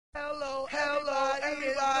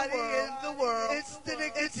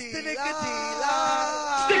Stick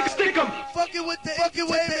 'em. Fucking with the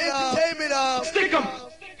entertainment. Stick 'em.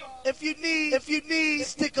 If you need,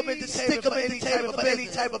 stick 'em entertainment for any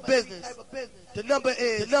type of business. The number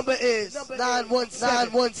is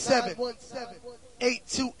 917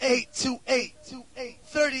 828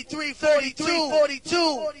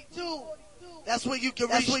 3342. That's where you can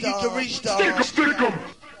reach the. Stick 'em.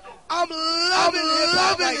 I'm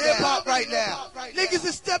loving hip hop right now. Niggas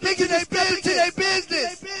is stepping to their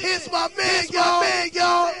business. Here's my man, y'all.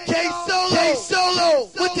 K Solo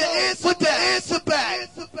with the answer back.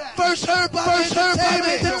 First heard by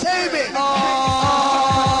entertainment.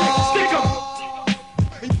 Stick 'em.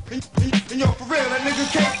 And yo, for real, that nigga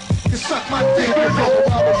can't suck my dick.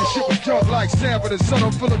 Your shit was junk like Sam, but the son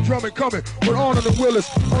I'm full of drumming coming with on the Willis.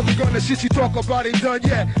 On the gun, the shit you talk about ain't done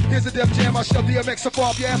yet. Here's a Def Jam, I shove DMX up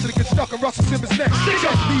off your ass and get stuck in Russell Simmons' neck.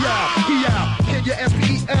 He out, can you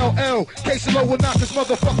FPELL? K-Solo will knock this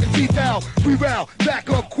motherfucking teeth out. Reroute, back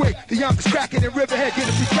up quick. The youngest cracking in Riverhead,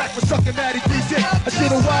 getting free crack for sucking Matty D's dick. I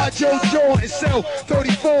should have wired Joe Jaw and sell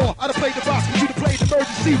 34. I'd have played the box, but you'd have played the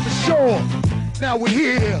emergency for sure. Now we're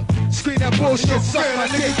here. Screen that bullshit, suck my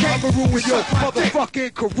dick. I'ma ruin your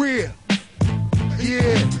motherfucking career.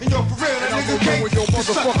 Yeah. And yo, for real, that nigga can't ruin your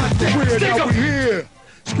motherfucking career. Now we here.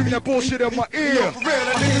 Scream that bullshit in my ear. I'm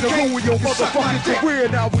gonna ruin your motherfucking career.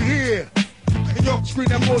 Now we here. Scream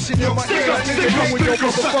that bullshit in my ear. Nigga ruin your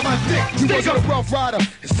motherfucking dick. You wasn't a rough rider.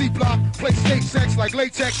 In C-block, play safe sex like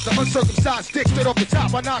latex. The uncircumcised dick straight off the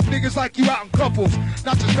top. I knock niggas like you out in couples.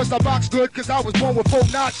 Not just cause I box good, cause I was born with 4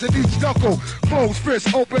 knots in each knuckle. Closed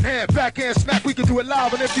fist, open hand, backhand smack. We can do it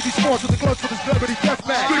live on MTV Sports with the gloves for the celebrity death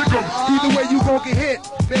match. Either way you gon' get hit.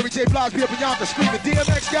 Mary J. Blige be up beyond the screaming.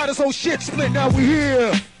 DMX got his whole shit split. Now we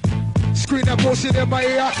here. Scream that bullshit in my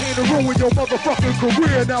ear. I came to ruin your motherfucking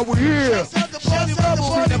career. Now we're here. Scream that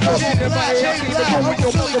bullshit in my ear. I came to ruin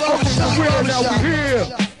your motherfucking career. Now we here.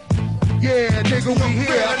 Yeah, nigga, we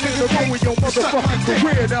here. I came to ruin your motherfucking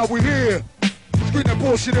career. Now we here. Scream that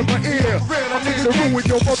bullshit in my ear. I came to ruin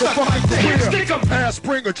your motherfucking career. Ass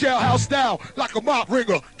Springer, jailhouse style, like a mop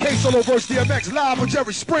ringer. K-Solo vs. DMX live with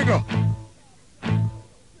Jerry Springer.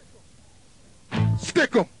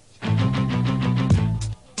 Stick 'em.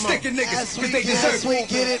 Sticking niggas, cause they deserve. As we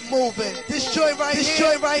get it moving. This joint right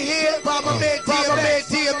here, by my man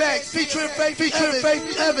DMX, featuring Faith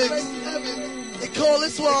Evans. They call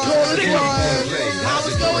this one. How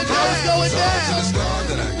it's going down? To the scar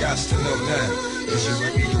that I got to know now. Is you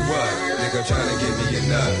with me or what? Nigga trying to give me a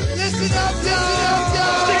nut. Listen up, y'all.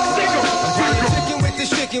 Chicken with this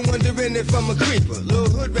chicken, wondering if I'm a creeper. Little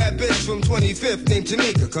hood rat bitch from 25th named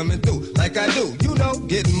Tanika, coming through like I do, you know,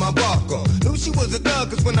 getting my bark on. Knew she was a thug,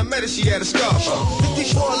 cause when I met her, she had a scarf on.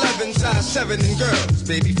 54'11", size 7 in girls.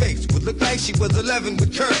 Baby face would look like she was 11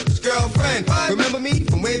 with curves. Girlfriend, remember me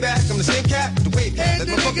from way back? I'm the same cat, the wave cat. That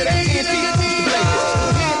motherfucker that TNT used to play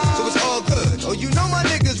with. So it's all good. Oh, you know my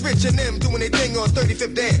niggas rich and them doing their thing on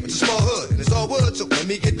 35th Dam. It's a small hood and it's all wood, so let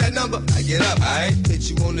me get that number. I get up, alright? Hit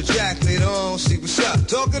you on the jack later on, see what's up.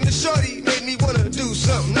 Talking to shorty made me wanna do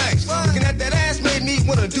something nice. Looking at that ass made me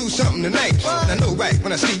wanna do something tonight. And I know right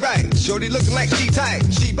when I see right. Shorty looking like she tight,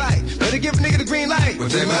 she bite. Better give a nigga the green light. Well,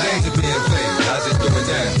 take my days to being played. How's it going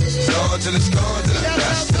down? Score till it's gone, till I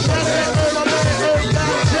got to know now.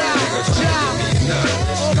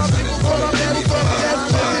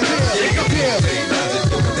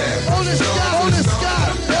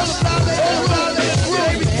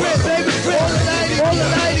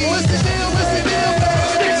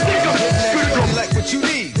 What you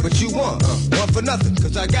need, what you want for nothing,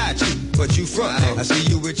 cause I got you, but you front. I see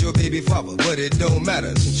you with your baby father, but it don't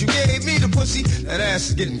matter. Since you gave me the pussy, that ass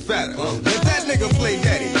is getting fatter. Let that nigga play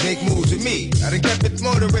daddy, make moves with me. I done kept it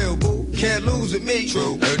more than real, boo. Can't lose with me.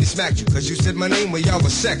 True. I already smacked you, cause you said my name when y'all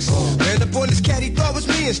was sex. Ran up on this cat, he thought was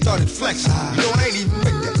me and started flexing. You know I ain't even with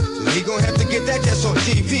that. So he gon' have to get that just on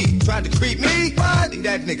TV. Tried to creep me, leave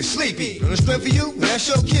that nigga sleepy. On the strength for you, that's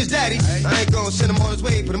your kid's daddy. I ain't gon' send him on his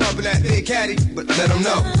way, put him up in that big caddy. But let him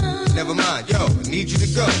know, never mind, yo, I need you to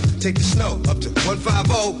go. Take the snow up to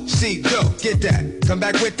 150, see Joe, get that. Come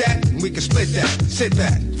back with that, and we can split that. Sit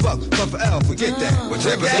back, fuck for L, forget that.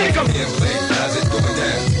 Whatever that being played, how's it going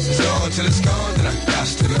down? It's gone till it's gone, then I got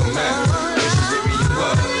to know now. Is you with me or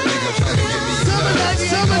what? Nigga trying to give me a nut.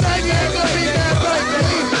 Some of that you ain't gonna be that right,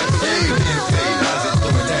 baby. How's it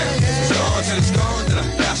going down? It's gone till it's gone, then I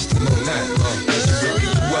got to know now. Is you with me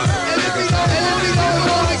or what? Nigga trying to give me a nut.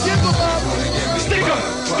 Stick 'em.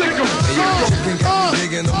 Chicken got me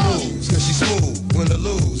digging the moves, cause she smooth, win or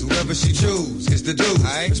lose, whoever she choose is the dude.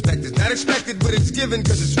 I expect it, not expected, but it's given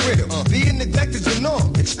cause it's real. Being neglected's the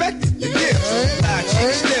norm, expected, the gift. Lie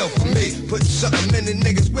cheap still for me, put something in the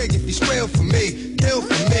niggas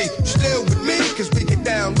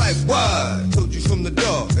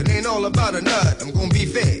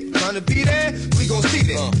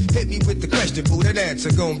hit me with the question, boo, that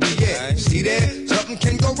answer gon' be it. See there? Something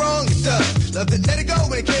can go wrong, it does. Love it, let it go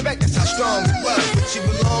when it came back, that's how strong it was. But she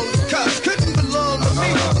belonged to Cuz, couldn't belong to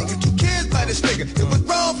me. Nigga, 2 kids by this nigga, it was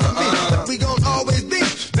wrong for me. But we gon' always be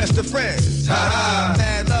best of friends. Ha-ha,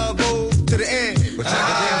 mad love, boo, to the end. But I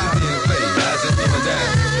can damn to being played, how's it going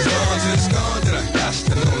down? It's gone till it's gone, then I got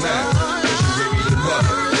to know now. Cause you rip me the butt,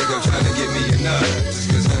 nigga trying to get me a nut. Just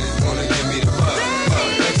cause honey wanna give me the butt.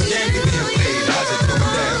 Like the game to being played, how's it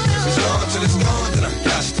going down? It's gone till it's gone, then I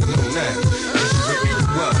got to know now. Cause you rip me the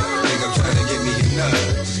butt, nigga trying to get me a nut.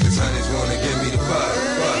 Just cause honey wanna give me the butt.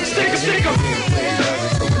 Stick 'em, stick 'em.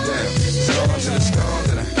 It's gone till it's gone,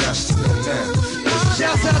 then I got to know now.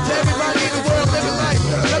 Shouts out to everybody in the world living life.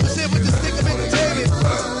 Represent with the stick of entertainment.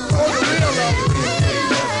 On the real though.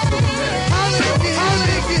 Holla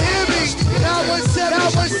if you hear me. 917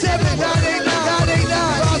 989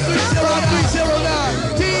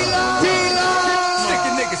 5309 D-Line.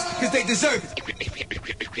 Sticking niggas, cause they deserve it.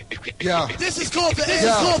 Yeah. This is called the answer.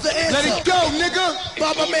 Let it go, nigga.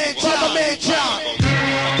 By my man John.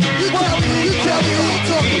 You tell me who I'm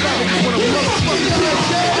talking about.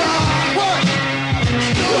 What?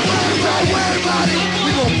 Don't worry about it. We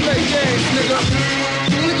gon' play games, nigga.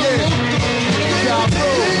 Yeah.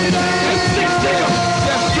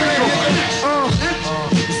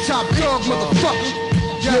 It's top dog, motherfucker.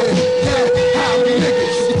 Yeah. How many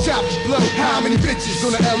niggas? You top blow. How many bitches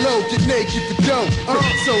on the LO get naked for dough?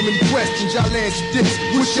 So many questions, y'all answer this.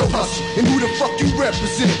 What's your hustle? And who the fuck you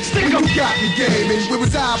represent? When you got me game, and where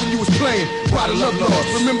was I when you was playing? By the love lost.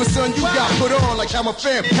 Remember, son, you got put on like how my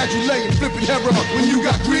fam had you laying, flipping heroin. When you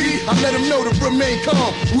got greedy, I let them know to remain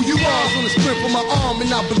calm. Who you are on the strength of my arm,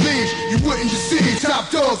 and I believe you wouldn't deceive.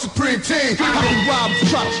 Top dog, supreme team. How you robbers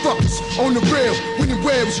try to fuck us on the rail? When and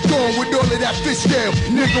where was you going with all of that fish scale?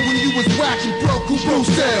 Nigga, when you was whacking broke, who blew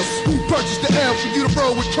sales? Who purchased the L for you to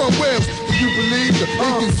roll with Cromwells? Do you believe the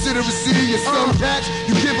inconsideracy of some cats?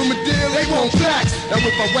 You give them a deal, they won't flax. Now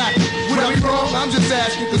if I whack them, would I be wrong? I'm just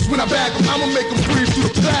asking, cause when I bag them, I'ma make them breathe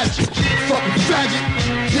through the plastic. Fucking faggot.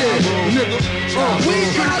 Yeah, nigga. We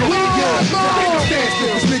got more.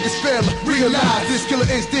 This niggas fail. Realize this killer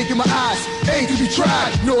instinct in my eyes ain't to be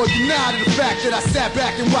tried, nor denied the fact that I sat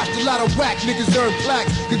back and watched a lot of whack niggas earn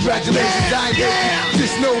plaques. Congratulations, I ain't hating.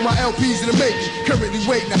 Just know my LP's in the making. Currently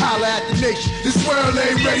waiting to holler at the nation. This world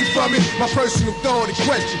ain't ready for me. My personal thought and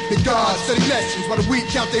question. The God study lessons while the weak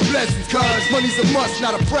count their blessings. Cause money's a must,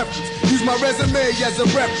 not a preference. Use my resume as a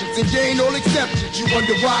reference and gain all acceptance. You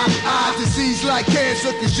wonder why I disease like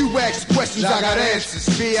cancer? Cause you ask questions, I got answers.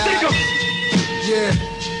 Yeah,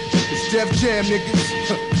 it's Def Jam, niggas.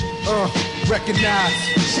 Recognize.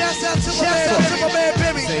 Shouts out to my man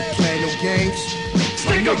Billy. Ain't playing no games.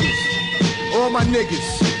 My niggas, all my niggas.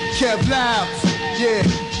 Kev Loud. Yeah,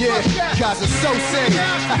 guys are so safe.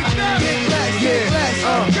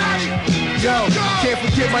 Yo, can't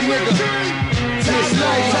forget my nigga. This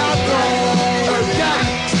life out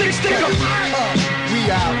there. Stick up. We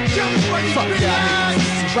out. Fuck y'all niggas.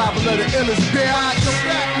 Survival of the illest bitch.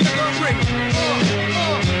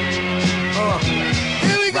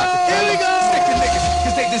 Here we go. Sticking niggas,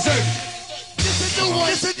 cause they deserve it.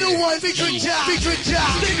 This a new one. Featuring Josh. And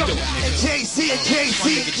JC.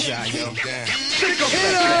 Hit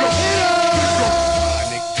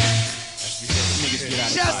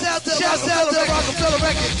Shouts out to Rockefeller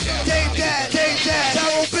Records. Dave Dad,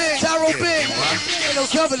 Tyro Big. Ain't no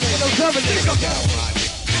covenant.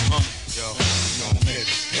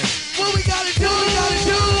 What we gotta do?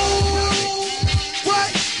 What?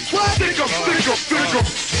 Stick 'em.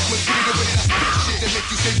 That make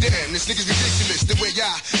you say, damn, this nigga's ridiculous. The way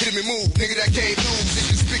I hit him and move, nigga that can't lose.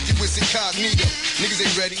 Inconspicuous incognito. Niggas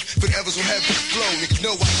ain't ready, forevers will have the flow. Niggas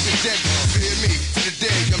know I've been dead. Fear me to the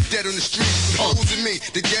day I'm dead on the street. Holes in me,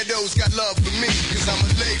 the ghetto's got love for me. Cause I'ma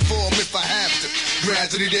lay for them if I have to.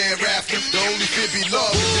 Gradually thereafter, the only fear be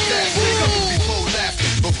love with the last nigga before laughter.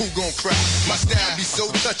 But who gon' cry? My style be so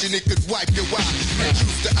touching it could wipe your eye. And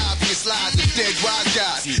truth the obvious lies of dead wise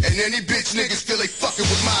guys. And any bitch niggas feel they fucking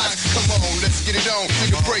with mine. Come on, let's get it on.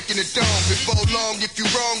 Nigga breaking it down. Before long, if you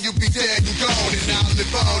wrong, you'll be dead and gone. And I'll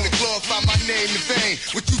live on and glorify my name in vain.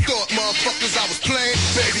 What you thought, motherfuckers, I was playing?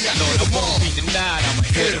 Baby, I hit them all. Be denied, I'ma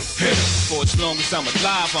hit him. For as long as I'm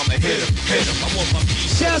alive, I'ma hit him. I want my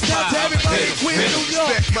piece. Shouts out to everybody in Queens, New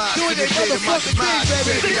York. Doing their motherfucking thing,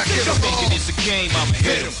 baby. Making this a game, I'ma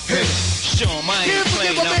hit him. Show 'em I ain't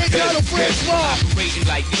playing, I'ma hit him. Operating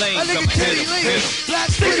like lanes, I'ma hit him. Black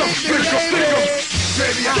stick 'em.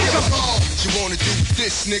 Baby, I hit them all. You wanna do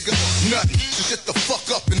this, nigga? Nothing. So shut the fuck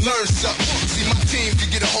up and learn something. See, my team can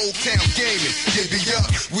get a whole town gaming. Give me up.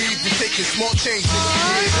 We even taking small change,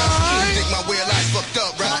 nigga. You think my way of life's fucked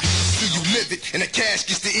up, right? it, and the cash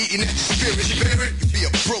gets to eating at your spirit. You bear it, you be a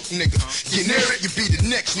broke nigga. You near it, you be the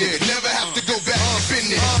next nigga. Never have to go back to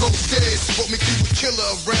business. Go stairs, what make you a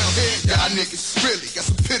killer around here? Y'all niggas really got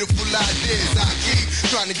some pitiful ideas. I keep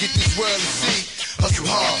trying to get this world to see. Hustle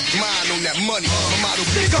hard, mind on that money. My motto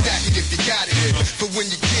be stack it if you got it. But when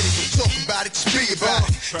you get it, don't talk about it, just be about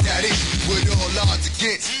it. That is what all odds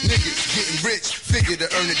against. Niggas getting rich, figure to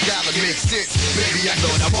earn $1 makes sense. Maybe I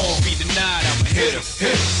Lord, I won't be denied, I'ma hit him.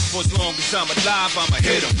 For as long as I'm alive, I'ma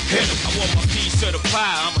hit him. I want my piece of the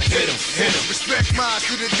pie, I'ma hit him. Respect mine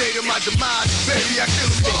to the day of my demise. Baby, I kill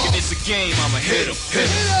them all. Thinking it's a game, I'ma hit him.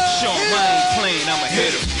 Show 'em I ain't playing, I'ma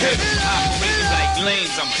hit him. Operating like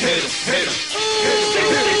lanes, I'ma hit him. Baby,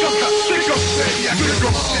 I kill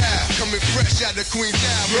them all. Coming fresh out of Queens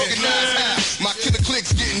Town, recognize how my killer cliques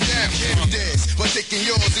getting down. Deads, but taking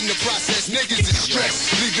yours in the process. Niggas is stressed,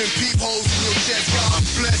 leaving peepholes in your chest. God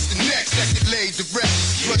bless the next that get laid to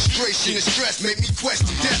rest. Frustration and stress make me question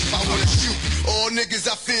death. I wanna shoot all niggas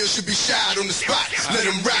I feel should be shot on the spot. Let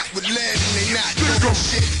them rock with lead and they not doing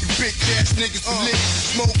shit. You bitch ass niggas who lit,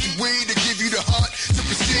 smoking weed to give you the heart to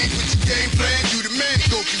proceed with your game plan. You the man,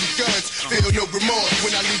 go for your guns. Feel no remorse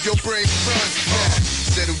when I leave your brain funds.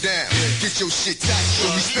 Settle down, get your shit tight.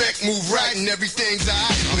 Show respect, move right, and everything's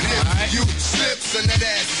alright. But if you slip, son, that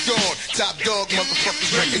ass is gone. Top dog,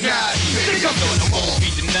 motherfuckers recognize me. I won't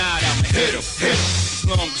be denied, I'ma hit him. As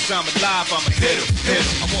long as I'm alive, I'ma hit him.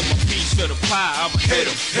 I want my piece of the pie, I'ma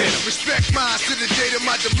hit him. Respect mine to the day of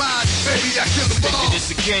my demise. Baby, I kill them all. Thinking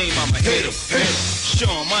it's a game, I'ma hit him.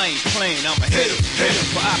 Show 'em I ain't playing, I'ma hit him.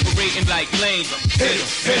 For operating like lanes, I'ma hit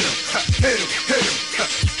him.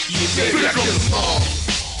 Yeah, baby, I kill them all.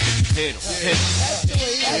 Hit him.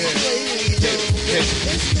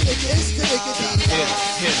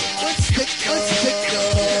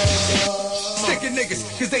 Sticking niggas,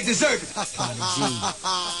 cause they deserve it.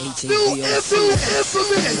 New infamous.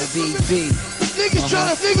 Niggas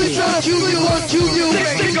tryna kill you on you.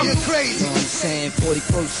 Niggas crazy. You know what I'm saying?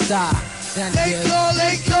 41st style. They call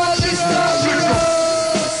it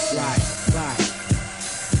Right.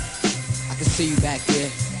 I can see you back there.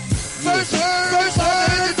 First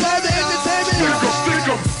entertainment.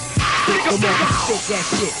 Come on, stick that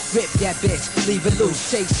shit, rip that bitch, leave it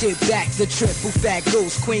loose, take shit back, the triple fat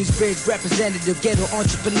goose, Queensbridge representative, ghetto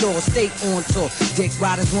entrepreneur, state on tour, dick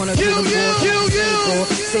riders wanna do the war,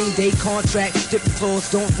 same day contract, different floors,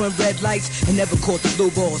 don't run red lights, and never caught the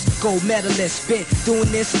blue balls, gold medalist, been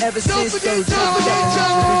doing this ever since third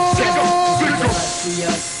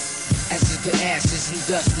Ashes to ashes and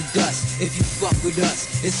dust to dust. If you fuck with us,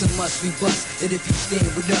 it's a must we bust. And if you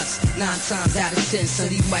stand with us, 9 times out of 10, son,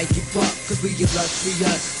 he might get bucked. Cause we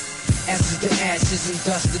illustrious. Ashes to ashes and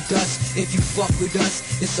dust to dust. If you fuck with us,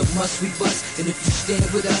 it's a must we bust. And if you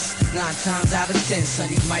stand with us, 9 times out of 10, son,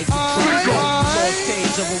 he might get bucked. First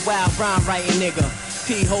page of a wild rhyme writing nigga.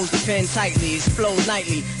 P holds the pen tightly, it flows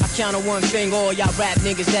nightly. I count on one thing, all y'all rap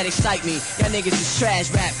niggas that excite me. Y'all niggas is trash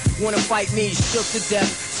rap, wanna fight me, shook to death.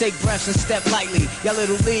 Take breaths and step lightly. Y'all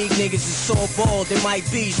little league niggas is so bald, they might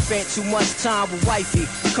be spent too much time with wifey.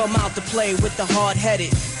 Come out to play with the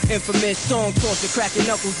hard-headed. Infamous song, toss your crack your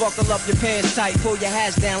knuckles, buckle up your pants tight, pull your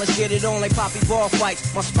hats down, let's get it on like Poppy ball fights.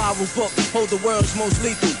 My spiral book, hold the world's most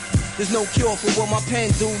lethal. There's no cure for what my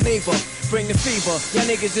pen do, neither. Bring the fever, y'all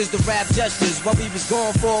niggas is the rap justice. While we was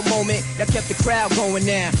gone for a moment, y'all kept the crowd going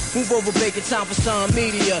now. Move over, bacon, time for some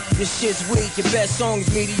media. Your shit's weak, your best song is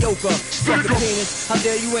mediocre. Fuck the penis, how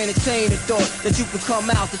dare you entertain the thought that you can come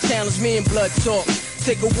out to challenge me in blood talk.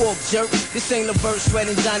 Take a walk, jerk. This ain't Levert, Sweat,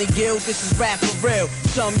 and Johnny Gill. This is rap for real.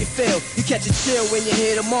 Something you feel. You catch a chill when you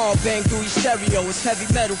hear them all bang through your stereo. It's heavy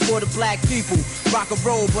metal for the black people. Rock and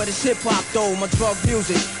roll, but it's hip hop though. My drug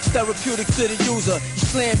music, it's therapeutic to the user. You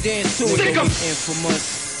slam dance to it.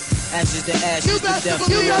 Infamous. Ashes to ashes, You best to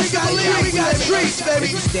believe we got treats, baby.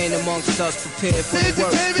 You stand amongst us, prepared for the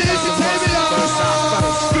worst.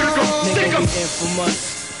 Nigga, we infamous.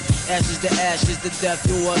 Ashes to ashes, the death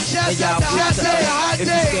do us. And y'all weak to us. If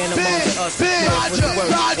you stand amongst us, prepared for the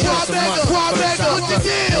worst. What the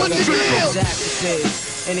deal?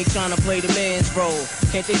 And they tryna play the man's role.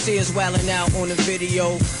 Can't they see us wildin' out on the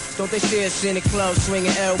video? Don't they see us in the club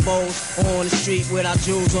swinging elbows? Or on the street with our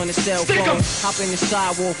jewels on the cell phone? Hop in the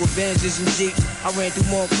sidewalk with Benzes and Jeeps. I ran through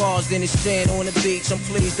more cars than it's sand on the beach. I'm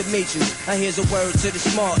pleased to meet you. Now here's a word to the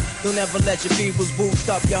smart. Don't ever let your peoples boost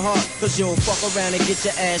up your heart. Cause you'll fuck around and get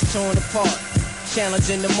your ass torn apart.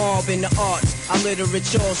 Challenging the mob in the arts. Our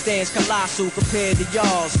literature stands colossal compared to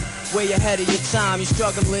y'all's. Way ahead of your time, you're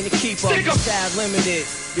struggling to keep up. Your style's limited,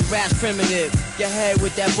 your rap's primitive. Your head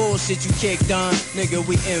with that bullshit you kicked on. Nigga,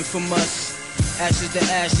 we infamous. Ashes to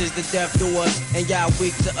ashes, the death to us, and y'all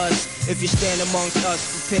weak to us. If you stand amongst us,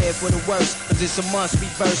 prepare for the worst, cause it's a must we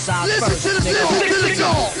burst our first. Listen to the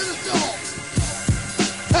song.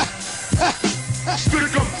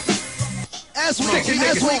 As we keep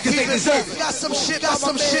it moving. Got some shit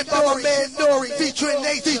by my man Nori, featuring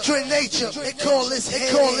nature. They call this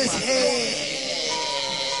head.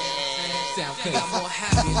 Sound good. More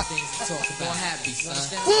happier things to talk about. More happy, son.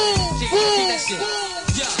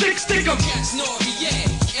 Stick 'em. Catch Nori, yeah,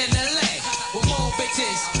 in LA. With more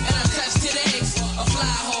bitches, and I'm attached to the eggs of fly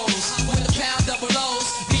holes. With a pound double O's,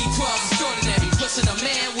 B12 extraordinary. Pushing a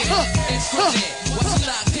man with extraordinary. What's you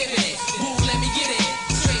like, pivot? Boo, let me get it.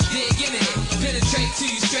 Straight dig in it. Penetrate to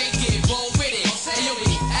you straight, get bold with it. And you'll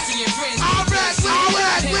be asking your friends.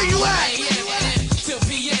 Alright, where you at? Till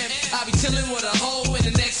PM, I'll be chilling with a hoe in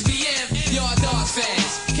the next BM. Y'all dogs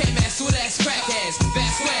fans, can't mess with ass crackheads,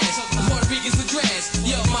 fast squares, Puerto Ricans with dreads.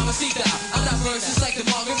 Yo, mamacita, I'm not verses like the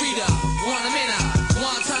margarita. Guantanamera,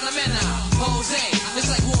 Jose, it's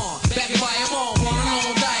like one, back in my home, one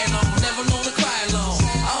alone, die alone, never known to cry alone.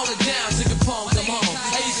 I hold it down, took a poem, come home.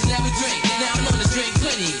 I used to never drink, now I'm known to drink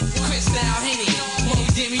plenty. Chris now, Henny, Moe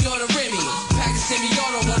Demi or the Remy. Practice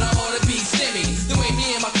semi-auto, but I ought to be semi. The way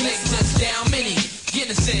me and my clique just down many.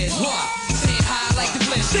 Guinness says, what? Saying high like the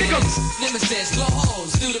blessings. Nemesis, go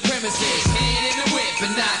hoes through the premises. Hand in the whip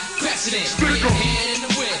and not crashing it. Hand in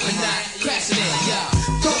the whip and not crashing it, yeah.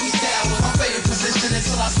 Doggy style was my favorite position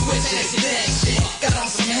until I switched it. That shit got on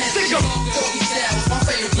some head shit. Doggy style was my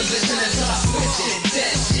favorite position until I switched it.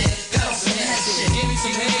 That shit got on some head shit. Give me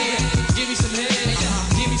some head, give me some head,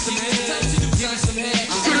 give me some head, give me some head.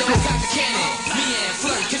 Yo, cock the cannon, me and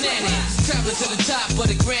Flirt Cannon. Traveling to the top of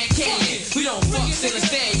the Grand Canyon. We don't fuck, still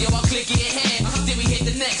instead, yo, I'll click it in hand. Then we hit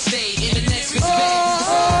the next stage in the next big band.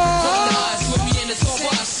 With me in the tour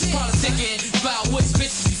bus, politicking about which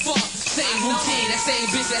bitches we fuck. Same routine, that same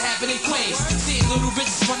bitch that happened in Queens. Seeing little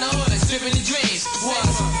bitches from the hood, stripping the dreams.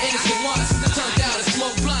 Was innocent once, turned out to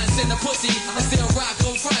smoke blunts in the pussy. I still rock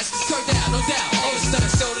on fronts, turned out, no doubt. Always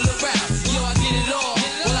started show to look round. Yo, I did it all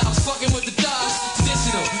while I was fucking with the dogs.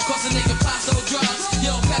 Traditional, cause a nigga paso drugs.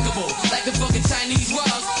 Yo, impeccable, like the fucking Chinese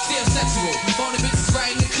rugs. Still sexual, phony bitches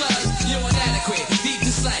right in the club. Yo, inadequate, deep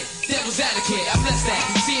dislike, devil's advocate. I bless that,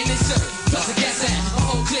 seeing this shirt, plus I guess that. My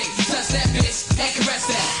whole clique, touch that bitch and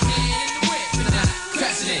caress that.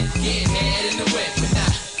 Get head in the whip and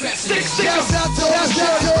not crashing it. Shouts out to all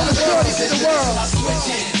the shorties in the world. I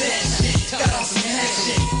switched it. That shit got on some head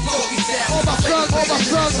shit. Doggy style. All my sons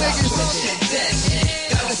niggas. That shit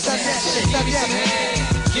got on some head shit. Give me some head.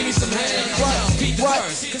 Give me some head. Beat the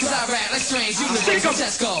verse, cause I rap like strange. You live in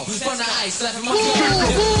Tesco. From the ice, left in my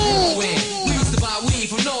car. We used to buy weed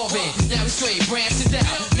from Norvin. Now we straight branching down,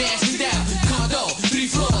 mansion down. Condo, 3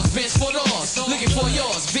 floors, bench 4 doors. Looking for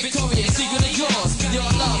yours, Victoria, secret of yours. Your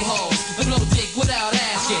love hoes, the blow dick without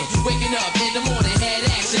asking. Waking up in the morning, head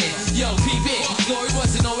action. Yo, peep it, glory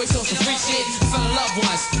wasn't always on some free shit. I fell in love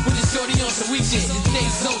once, with the shorty on some weak shit.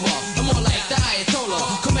 Days is over, I'm more like the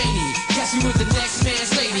Ayatollah Khomeini. Catch me with the next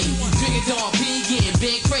man's lady. Drinking Dawn P, getting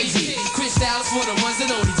big crazy. Crystals for the ones that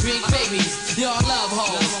only drink babies. Y'all love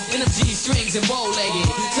hoes, and them G-strings and bow-legged.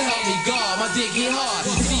 To help me guard, my dick get hard.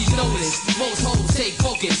 It's easy to notice, most hoes take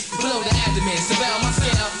focus. Below the abdomen, so about my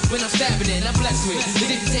scale. When I'm stabbing it, I'm blessed with the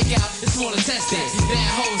dick to take out, it's small intestine.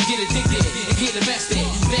 Bad hoes get addicted and get invested.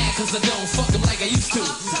 Mad cause I don't fuck them like I used to.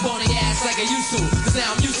 Bony ass like I used to, cause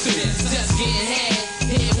now I'm used to just getting head.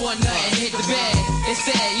 Hit one nut and hit the bed.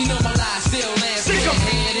 Instead, you know my life still lands. Getting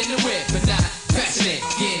head in the whip, but not crashing it.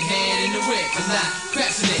 Getting head in the whip, but not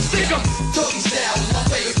crashing it. Doggy style was my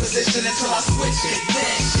favorite position until I switched it.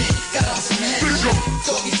 That shit got on some head shit.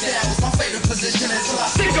 Doggy style was my favorite position until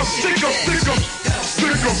I switched it. That shit got on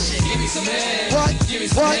some head shit. Give me some head. What? Give me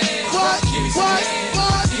some head. Give me some head.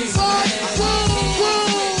 Give me some head.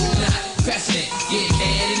 Not crashing it. Getting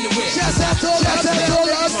head in the whip. Shouts out to all the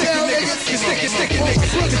uptown niggas.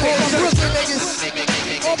 All my Brooklyn niggas.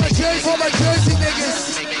 All my Jersey niggas.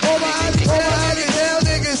 All my Allendale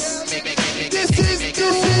niggas. This is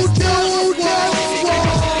Dude Down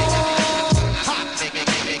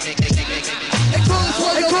They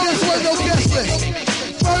call this one no guest list.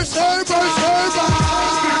 First herb.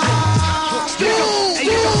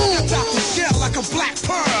 Shell like a black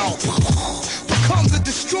pearl. Become the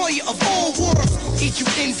destroyer of all worlds. Eat you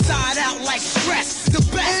inside out like stress. The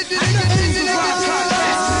best.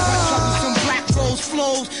 Some black rose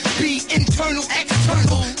flows. Be internal,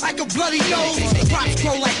 external. Like a bloody nose. Crops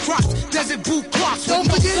grow like crops. Desert boot crops. Don't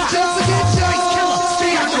forget y'all.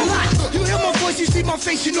 You hear my voice, you see my my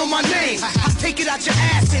face, you know my name. I take it out your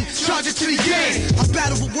ass and charge it to the game. I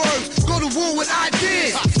battle with words, go to war with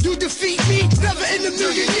ideas. You defeat me, never in a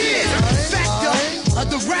million years. Factor of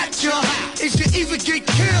the rapture is you either get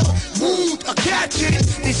killed, wound, or captured.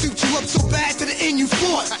 They shoot you up so bad to the end you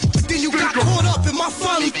fought, but then you got caught up in my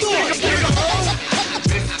final thoughts.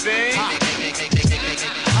 This thing,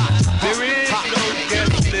 there is no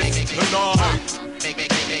guest list tonight.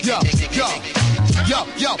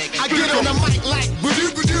 Yo, I get on the mic like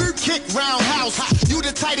kick roundhouse. You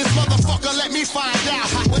the tightest motherfucker, let me find out.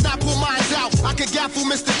 When I pull mines out, I can gaffle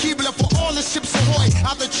Mr. Keebler for all the ships ahoy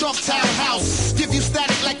out the Chalktown house. Give you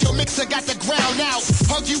static like your mixer got the ground out.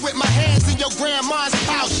 Hug you with my hands in your grandma's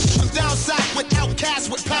pouch. I'm down south with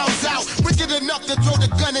outcasts with pounds out. Wicked enough to throw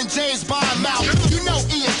the gun in James Bond mouth. You know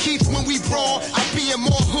Ian Keith when we brawl. I be in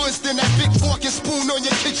more hoods than that big fork and spoon on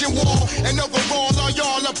your kitchen wall. And overall, all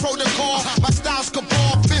y'all a protocol. My style's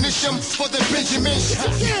cabal, finish him for the Benjamins.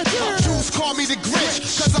 Jews call me the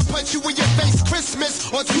Grinch, cause I punch you in your face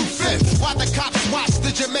Christmas or 2/5. While the cops watch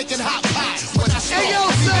the Jamaican hot pot. When I smoke, hey yo,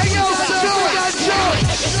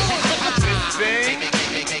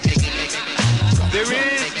 there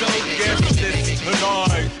is no guest list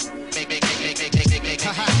tonight.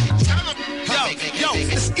 Yo,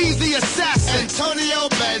 it's easy assassin Antonio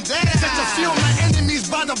Banderas. Set to feel my enemies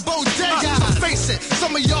by the bodega. Face it,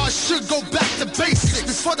 some of y'all should go back to basics.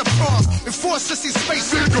 Before the prom, before sissy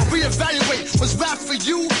spaces. Reevaluate, was rap for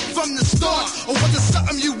you from the start, or was it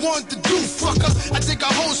something you wanted to do, fucker? I dig a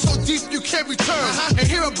hole so deep you can't return. And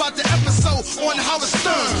hear about the episode on Howard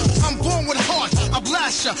Stern. I'm born with heart, I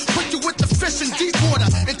blast ya, put you with the fish in deep water,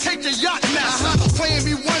 and take your yacht master. Playing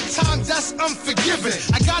me one time, that's unforgiving.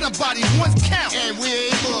 I got a body, one count, and we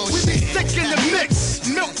ain't bullshit. We be thick in the mix,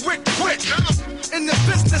 milk wick quick. In the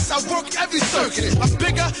business, I work every circuit. I'm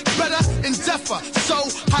bigger, better, and deafer. So,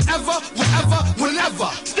 however, wherever,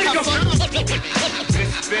 whenever. This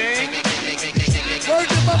thing, word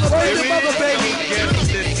to mother, baby.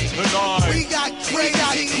 Tonight. We got crazy.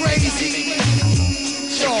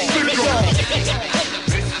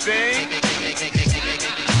 This thing,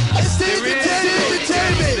 It's the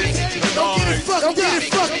entertainment. Don't get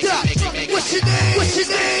it fucked up. What's your name?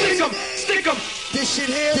 Stick 'em. This shit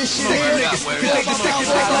here. You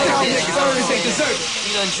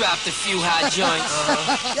done dropped a few hot joints.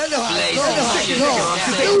 Y'all know how Blaze it and goes. shit, you know what I'm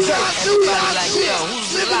saying? New Like, shit. yo,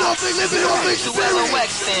 who's Living off What's the experience.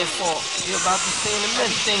 LOX stand for? You're about to see in a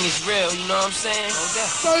minute. Thing is real, you know what I'm saying?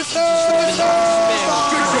 First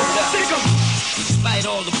Despite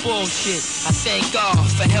all the bullshit, I thank God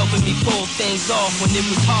for helping me pull things off when it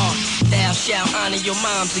was hard. Thou shalt honor your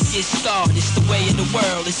moms and get started. It's the way of the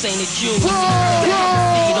world, this ain't a Jew.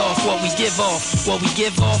 Feed off what we give off. What we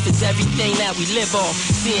give off is everything that we live off.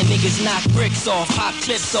 Seeing niggas knock bricks off, pop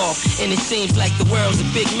clips off, and it seems like the world's a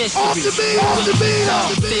big mystery. Off the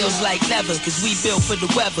beat. Feels like never, cause we built for the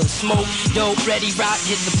weather. Smoke, dope, ready, rock,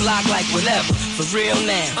 hit the block like whatever. For real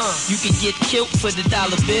now, you can get killed for the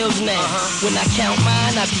dollar bills now. When I count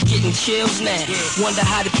mine, I be getting chills now. Wonder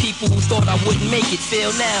how the people who thought I wouldn't make it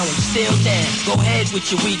feel now. I'm still down. Go ahead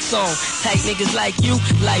with your weak song. Tight niggas like you,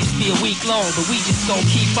 life's be a week long, but we just gon'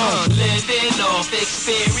 keep on living off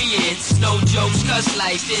experience. No jokes, cause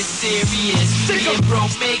life is serious. Being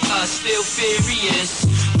broke make us feel furious.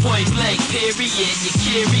 Point blank, period, you're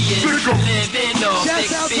curious. Living off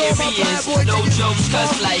experience. No jokes,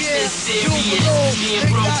 cause life is serious. Being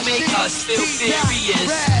broke make us feel furious.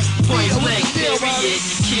 Point blank, period,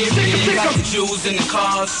 you're curious. Got the jewels in the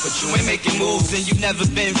cars, but you ain't making moves and you never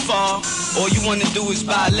been far. All you wanna do is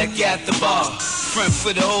buy liquor at the bar. Front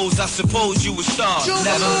for the hoes, I suppose you a star.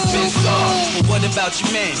 Never been starved. But what about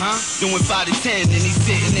your man? Doing 5 to 10 and he's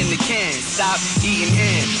sitting in the can. Stop eating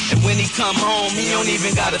him. And when he come home, he don't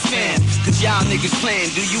even got a fan. Cause y'all niggas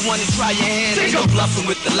playing. Do you wanna try your hand? Ain't no bluffing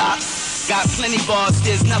with the lot. Got plenty bars,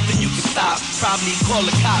 there's nothing you can stop. Probably call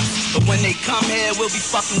the cops. But when they come here, we'll be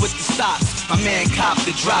fucking with the stops. My man copped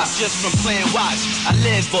the drop just from playing watch. I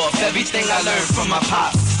live off everything I learned from my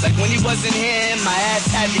pops. Like when he wasn't here, my ass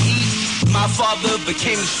had to eat. My father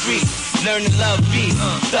became the street. Learn to love beef.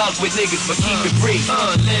 Thug with niggas, but keep it brief.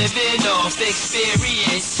 Living off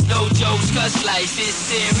experience. No jokes, cause life is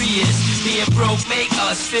serious. Being broke make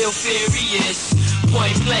us feel furious.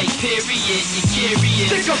 Point blank, period, you're curious.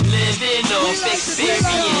 Living off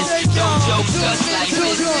experience. No jokes, cause life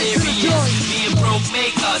is serious. Being broke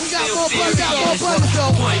make us feel furious.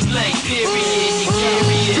 Point blank, period, you're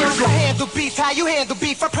curious. I handle beef, how you handle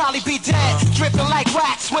beef, I'll probably be dead. red, dripping like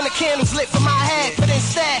wax when the candle's lit for my head. But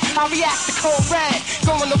instead, I react to cold red,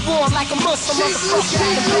 going to war like a Muslim motherfucker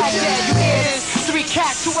in Baghdad. You hear this? 3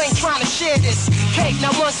 cats who ain't trying to share this cake.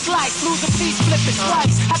 Now one slice, lose a piece, flip it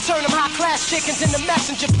twice. I turn them high-class chickens into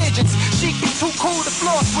messenger pigeons. She be too cool to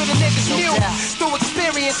floss with a nigga's mule. Through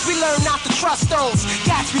experience, we learn not to trust those.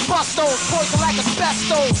 Cats, we bust those, poison like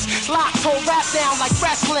asbestos. Lock, hold rap down like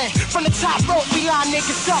wrestling. From the top rope, we line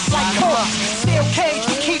niggas up like coke. Steel cage,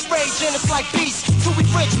 we keep raging, it's like beasts. Till we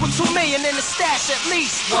rich with 2 million in the stash at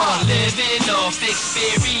least. Living off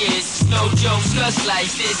experience, no jokes, cause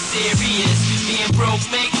life is serious. Being broke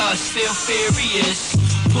make us feel furious.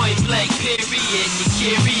 Point blank, period,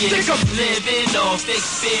 you're curious. Living off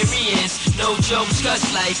experience, no jokes, cause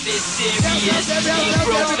life is serious. Being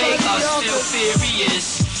broke make us feel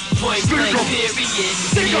furious. Point blank, period,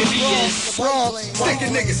 you're curious.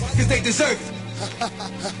 Sticking niggas, cause they deserve it.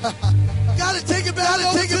 Gotta take it back to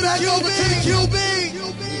the QB.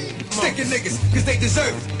 Sticking niggas, cause they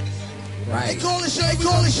deserve it. They call it shit, we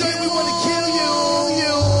wanna kill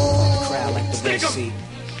you. Crowd like the Red Sea.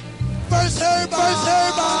 First herb.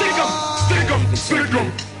 Stick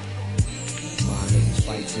 'em.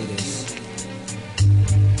 Fight to this.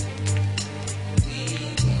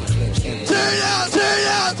 Turn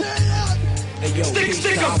out. Hey yo, peace to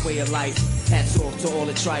our way of life. Hats off to all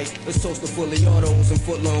the tripe. Let's toast to fully autos and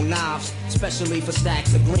foot-long knives. Especially for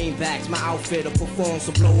stacks of greenbacks. My outfit will perform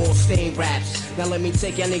some blow-off stain raps. Now let me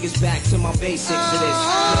take y'all niggas back to my basics of this.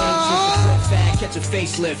 Fat, catch a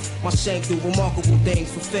facelift. My shank do remarkable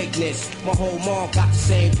things for fakeness. My whole mark got the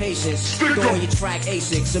same patience. Throw on your track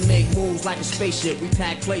Asics and make moves like a spaceship. We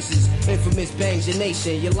pack places. Infamous bangs your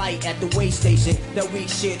nation. You're light at the way station. That weak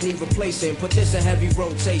shit need replacing. Put this in heavy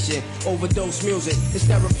rotation. Overdose music. It's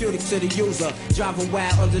therapeutic to the user. Driving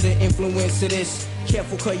wild under the influence of this.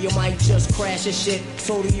 Careful, cause you might just crash and shit.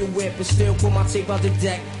 Total your whip and still put my tape out the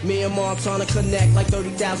deck. Me and Montana connect like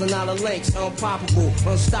 $30,000 links. Unpoppable,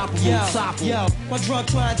 unstoppable, toppable. Yo, my drug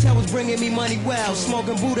clientele was bringing me money well.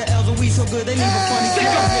 Smoking Buddha L's and weed so good they leave a funny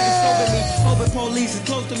smell. Niggas over me, over police is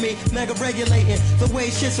close to me. Mega regulating the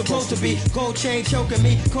way shit's supposed to be. Gold chain choking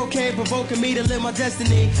me, cocaine provoking me to live my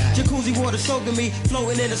destiny. Jacuzzi water soaking me,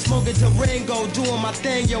 floating in the smoking Durango. Doing my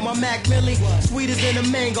thing, yo, my Mac Millie. Sweeter than a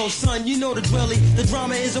mango, son, you know the drilly. The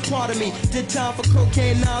drama is a part of me. Did time for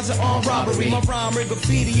cocaine, knives and armed robbery. My rhyme and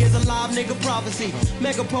graffiti is a live nigga prophecy.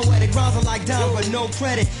 Mega poetic, rhymes are like down but no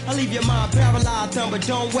credit. I leave your mind paralyzed, dumb but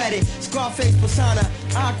don't wet it. Scarface persona,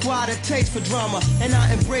 I acquired a taste for drama. And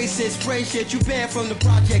I embrace it, spray shit. You banned from the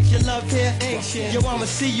project, your love here ain't shit. Yo, I'ma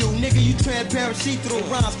see you, nigga, you transparent, see-through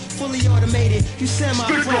rhymes. Fully automated, you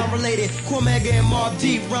semi-crime related. Cormega and Mob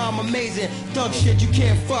Deep rhyme amazing. Thug shit, you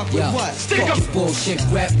can't fuck with what? Fuck your bullshit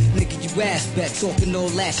rap, nigga, you ass back. Talking all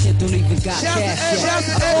that shit, don't even got cash yet.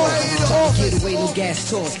 Trying to get away, no gas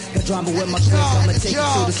toss. Got drama with my clips, I'ma take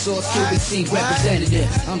it to the source. QBC representative,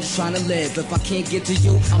 I'm just trying to live. If I can't get to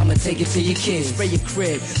you, I'ma take it to your kids. Spray your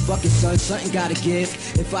crib, fuck it son, something gotta give.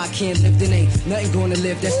 If I can't live, then ain't nothing gonna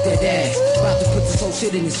live, that's dead ass. About to put this whole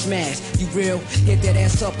shit in the smash. You real, hit that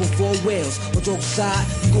ass up on 4 wheels. Or joke aside,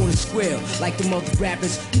 you gonna squeal. Like the mother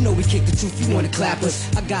rappers, you know we kick the truth, you wanna clap us.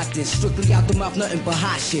 I got this, strictly out the mouth, nothing but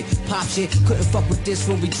hot shit. Pop shit, couldn't fuck with this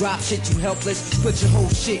when we drop shit, you helpless. Put your whole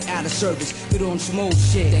shit out of service, put on some old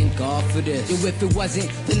shit. Thank God for this. Yo, if it wasn't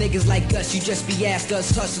for niggas like us, you just be asked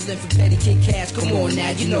us hustling for petty kick cash. Come on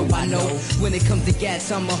now, you know I know. When it comes to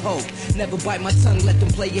gas, I'm a hoe. Never bite my tongue, let them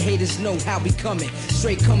play your haters know how we coming.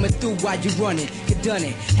 Straight coming through while you running. Get done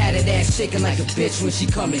it. Had that ass shaking like a bitch when she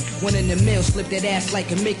coming. One in the mill, slip that ass like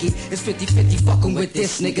a Mickey. It's 50-50 fucking with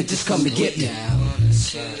this nigga, just come and get me.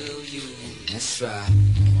 That's right.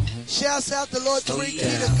 Shouts out to Lord 3 Key,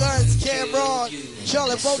 the Guns, Cameron,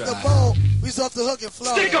 Charlie Boat the Bowl. We's off the hook and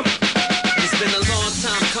flow. It's been a long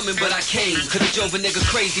time coming, but I came. Could've drove a nigga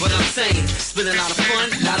crazy, but I'm sane. It's been a lot of fun,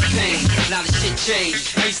 a lot of pain. A lot of shit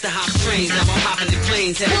changed. I used to hop trains, now I'm hopping the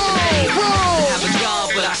planes, headed to Maine. I have a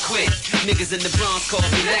job, but I quit. Niggas in the Bronx call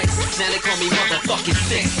me Lex. Now they call me motherfucking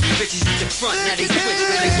Six. Bitches at the front, now they switch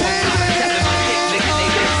when they walk out. Tapping my dick, nigga, they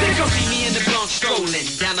live. See me in the Bronx strolling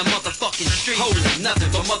down the motherfucking street, holding nothing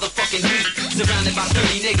but motherfucking heat. Surrounded by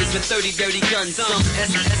 30 niggas with 30 dirty guns. Some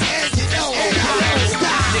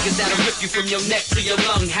niggas that'll rip you from your neck to your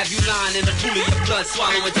lung. Have you lying in the pool of your blood,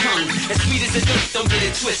 swallowing tongue. As sweet as it looks, don't get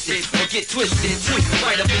it twisted. Or get twisted, twist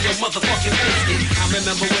right up in your motherfucking biscuit. I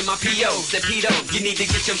remember when my P.O. said, P.O., you need to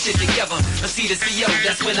get your shit together. I see the C.O.,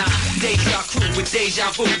 that's when I deja crew with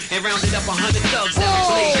deja vu. And rounded up 100 thugs that was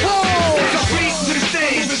deja vu. Complete to the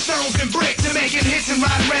stage with stones and bricks and making hits and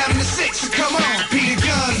ride around in the 6. So come on, Peter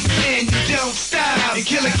Guns, and you don't stop. And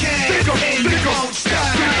Killer Can, and you won't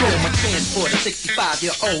stop. My chance 5,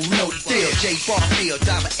 you're old, know the deal. J. Barfield,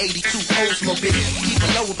 drive an 82 Oldsmobile. Keep a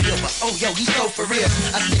lower bill, but oh, yo, he's so for real.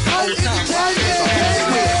 I stick the old time,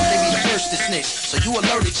 they be the first to snitch, so you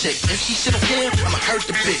alerted chick. If she shit on him, I'ma hurt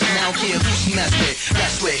the bitch. Now I don't care who she mess with.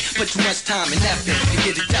 That's way, put too much time in that bitch. You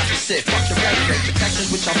get a deficit, fuck the rhetoric. Protections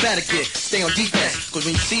which y'all better get, stay on defense. Cause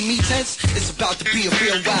when you see me tense, it's about to be a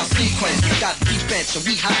real wild sequence. We got the defense and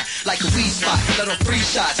we hot like a weed spot. Let on 3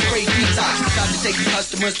 shots, spray detox. Got to take the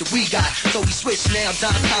customers that we got. So we switch now,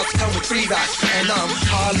 Don Pops come with 3 rocks. And all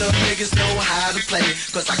the niggas know how to play.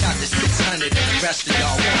 Cause I got the 600 and the rest of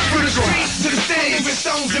y'all want. From the streets to the stage with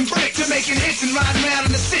stones and bricks, to making hits and riding around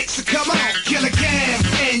in the 6. So come on, kill a cam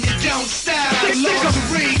and you don't stop. Lord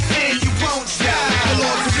Tariq and you won't stop.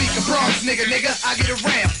 Lord Tariq and Bronx, nigga, I get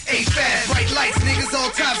around. A-fast, bright lights, niggas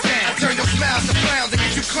all top down. I turn your smiles to frowns and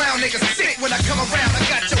get you clown niggas sick when I come around. I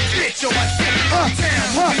got your bitch on my dick.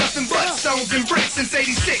 Town, nothing but stones and bricks since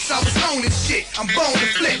 86. I was owning shit. I'm bone to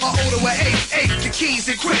flip. I hold her with 8, the keys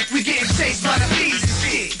and quick. We getting chased by the thieves and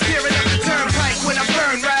shit. Tearing up the turnpike when I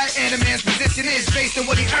burn, right? And a man's position is based on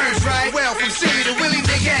what he earns, right? Well, from silly to Willie,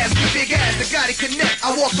 big ass, the Gotti connect.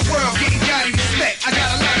 I walk the world getting Gotti respect. I got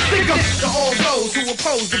a lot of stickers to all those who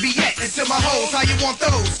oppose to be at. And to my hoes, how you want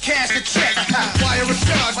those? Cash or check? Wire or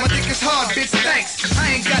charge? My dick is hard, bitch, thanks.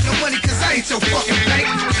 I ain't got no money cause I ain't your fucking bank.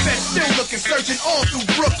 Bet still looking, searching all through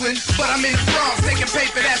Brooklyn. But I'm in the Bronx, taking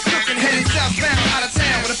paper that's cooking. Heading southbound, out of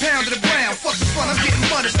town with a pound of the brown. Fuck the fun, I'm getting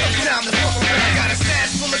money, it's no time to fuck around. Got a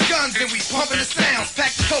stash full of guns and we pumping the sounds.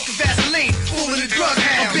 Pack the coke and Vaseline, fooling the drug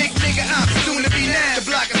hound. A big nigga, I'm soon to be now. The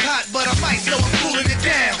block is hot, but I might, so I'm cooling it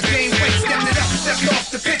down. I gained weight, stepped it up, stepped off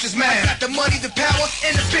the pictures, man. I got the money, the power,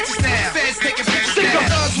 and the bitches now. Fans taking pictures now.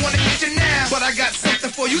 Thugs wanna get you now, but I got something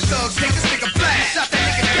for you thugs. Take this nigga blast, shot that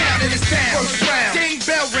nigga down in his town. First round, ding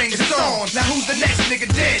bell rings, it's on. Now who's the next nigga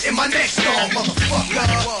dead in my next song, motherfucker?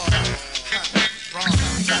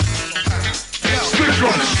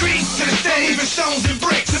 From the streets to the stage with stones and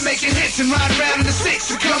bricks, and making hits and ride around in the 6.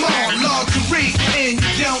 So come on, Lord Tariq, and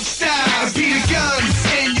you don't stop. Beat the guns,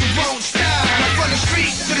 and you won't stop. From the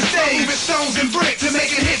streets to the stage with stones and bricks, and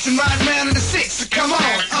making hits and ride around in the 6. So come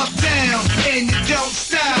on, up, down, and you don't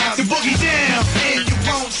stop. The boogie down, and you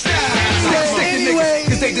won't stop. Anyway,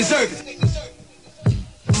 cause they deserve it.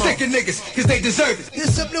 Sticking niggas, cause they deserve it.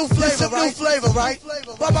 Here's some new flavor, right?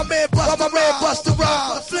 By my man Busta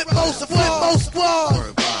Rhymes, Flip Mo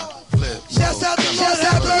Squad. Shouts out to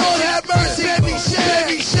Lord have mercy, baby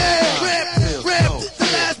Shay, Rip, the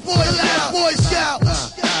last boy shout.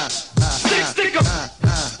 Stick 'em,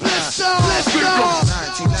 Blitz on,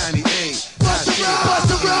 1998.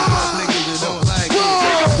 Busta Rhymes, niggas don't like me.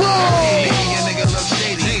 A nigga look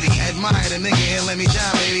shady, admire the nigga and let me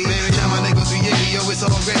shine, baby. Every time my niggas do yay, yo, it's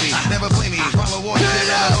already. Never play me, follow water,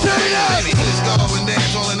 baby. Let's go and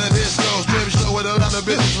dance all in the disco. Strip show with a lot of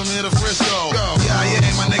business from here to Frisco. Yeah,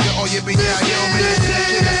 my nigga, oh yeah, be yeah, yo, man.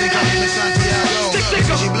 I think I'm in Santiago.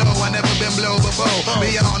 She blow, I never been blow before.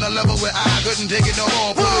 Me on a level where I couldn't take it no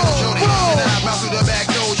more. Pull it to Jody, and I bounce through the back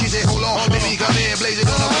door. She said, hold on, baby, come here, blaze it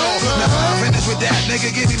on the floor. Now I'm finished with that,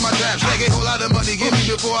 nigga, give me my trap. Stack a whole lot of money, give me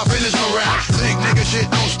before I finish my rap. Think, nigga, shit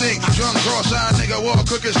don't stink. Drunk, cross-eyed, nigga, walk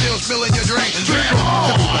cooking, still spilling your drink.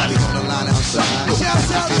 Everybody on the line outside.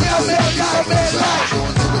 Shouts out,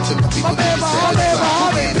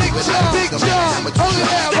 Big John,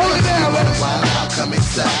 hold it down, while I come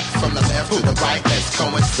inside. From the left to the right, let's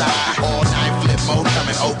coincide. All night, flip mode,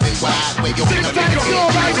 coming open wide. Where you wanna be,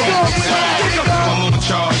 I'm on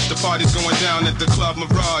charge, the party's going down at the Club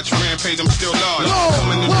Mirage. Rampage, I'm still large.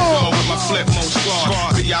 Coming in the door with my flip mode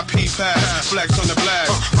squad. VIP pass, flex on the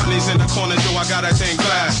blast. Money's in the corner, yo, I got that thing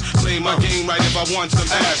glass. Play my game right if I want some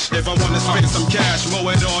ass. If I wanna spend some cash, mow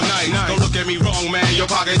it all night. Don't look at me wrong, man, your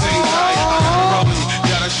pockets ain't tight. I gotta roll me,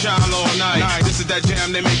 gotta shine all night. This is that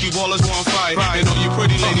jam that make you ballers want fight. And all you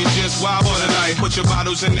pretty ladies just wild for the night. Put your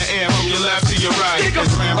bottles in the air from your left to your right.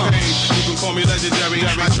 It's Rampage, you can call me legendary.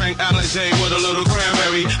 I drank Alizé with a little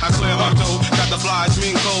cranberry. I clear my dough, got the flies,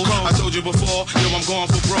 mean cold. I told you before, yo, I'm going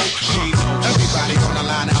for broke. Everybody on the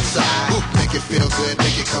line outside. Make it feel good,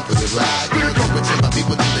 make it comfortable ride. Do it till my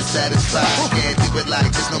people do it satisfied. Can't do it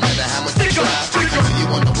like this no matter how much you try. You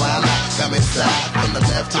want the wild out, come inside. From the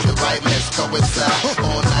left to the right, let's coincide.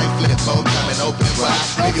 All night flip mode, coming open wide.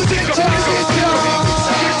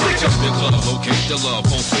 the club, locate the love,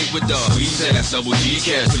 home state with the East ass, double G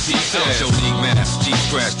cash, petite sash. Show league mass, G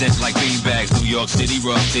scratch, dent like beanbags. New York City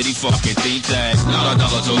rough, city fucking theme tag. Not a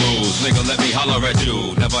dollar to lose, nigga, let me holler at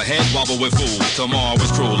you. Never head wobble with fools. Tomorrow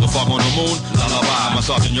is cruel. The fuck on the moon, lullaby,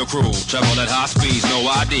 massaging your crew. Travel at high speeds, no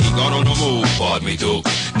ID, gone on the move. Pardon me, Duke.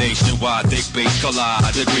 Nationwide, thick bass collide.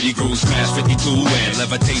 The gritty groove smash 52 and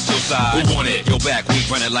levitate your side. Who want it? Your back weak,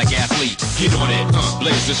 running like athlete. Get on it,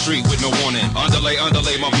 blaze the street with no warning. Underlay,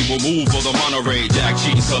 my people move for the Monterey. Jack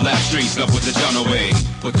cheese, collapse streets, up with the John away.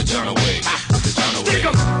 Put the John away, put the John away.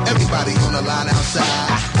 Everybody on the line outside.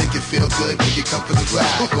 Make it feel good, make it come for the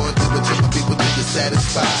ride. Going through it till my people do the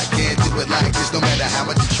satisfied. Can't do it like this, no matter how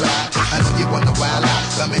much you try. I know you want to wild out,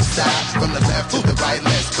 come inside. From the left to the right,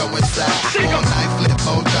 let's go inside. All night, flip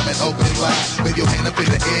mode, coming open wide. Wave your hand up in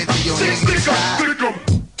the air till your hand gets high.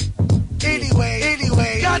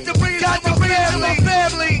 Anyway, got to bring my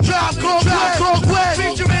family. Drop Cold West.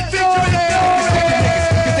 Featuring.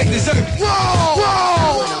 They deserve it.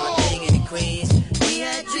 Whoa. We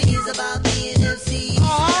had dreams about being MCs.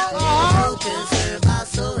 No concern about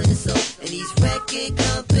so and so and these record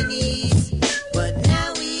companies. But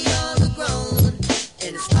now we all are grown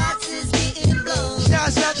and the spots is getting blown.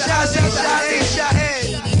 Shouts out to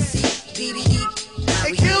Shaheed. ABC, BBD.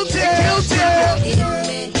 They killed it.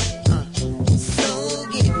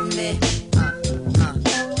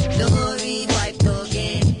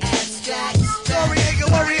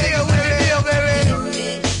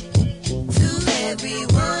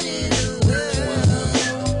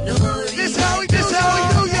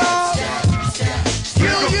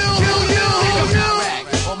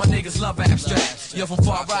 Yo, from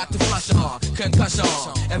Far Rock to Flush on, concussion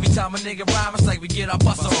on. Every time a nigga rhyme, it's like we get our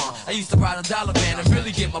bus on. I used to ride a dollar van and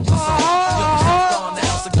really get my bus on. Yo, on the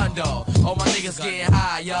El Segundo. All my niggas getting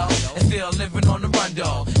high, yo, and still living on the run,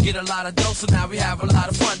 though. Get a lot of dough, so now we have a lot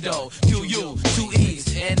of fun, though. QU, 2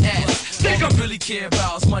 E's, and S. All we really care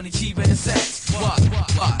about is money, cheaper, and sex. What? Here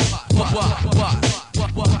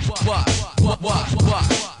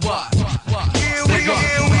we go.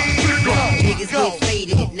 Niggas get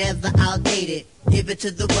faded, never outdated. Give it to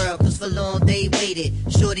the world, cause for long they waited.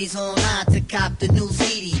 Shorty's online to cop the new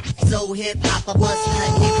CD. So hip hop, I bust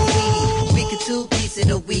nothing graffiti. We could two-piece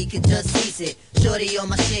it or we could just cease it. Shorty on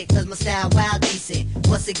my shit, cause my style wild decent.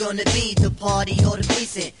 What's it gonna be, the party or the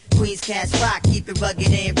precinct? Queens Cats Rock, keep it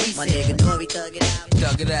rugged and recent. My nigga Nori thug it out.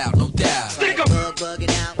 Thug it out, no doubt. Bugging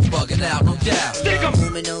out. Bugging out, no doubt. Love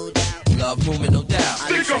movement, no doubt. Love movement, no doubt.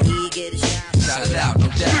 He get a shout. Shout it out, no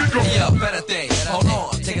doubt. Hey, yo, better things. Hold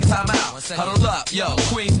on, take a time out. Huddle up, yo.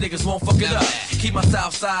 Queens niggas won't fuck it up. Keep my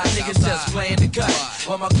south side niggas just playing the cut.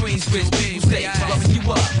 While my Queens bitch people stay blowing you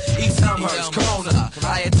up. East Elmhurst, Corona,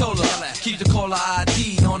 Ayatollah. Keep the caller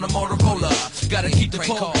ID on the Motorola. Gotta keep the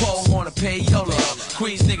pole on the payola.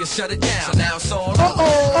 Queens niggas shut it down. Now it's all over.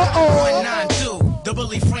 192, the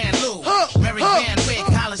bully Fran Lou. Mary Van Wick,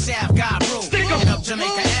 Hollis Ave, God Brew. Hit up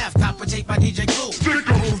Jamaica Ave, copper tape by DJ Clue.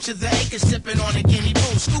 Move to the acres, sipping on a guinea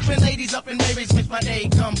brew. Scooping ladies up in Mary's, make my day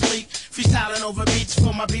complete. Freestyling over beats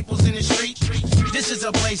for my peoples in the street. This is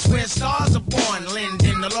a place where stars are born.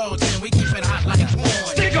 Linden, the Lowton, we keep it hot like corn.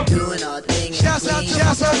 Doing our thing. Shouts out to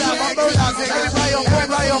my Murdoch.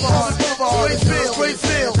 Everybody on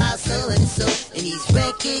Queensfield. And these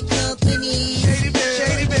record companies. Shady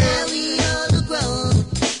Bear. Now we all are grown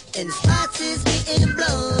and the spots is getting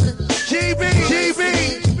blown. GB.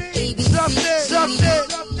 Something.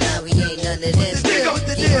 Now we ain't none of them. Stick up with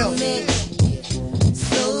the deal.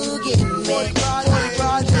 So getting me.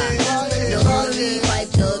 Nobody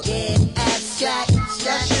wipe dog and abstract.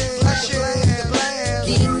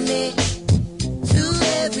 Give me to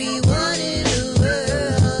everyone in the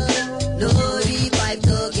world. Nobody wipe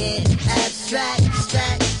dog and abstract.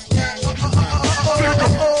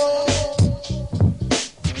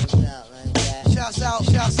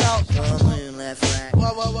 Shouts out. Left, right.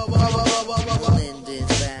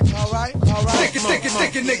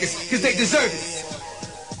 Stick it, niggas, cause they deserve it.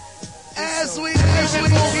 As we keep it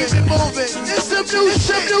moving. It's some new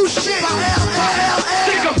shit.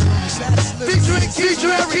 Featuring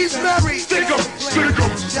Keith Murray. Stick 'em.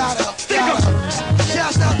 Shout out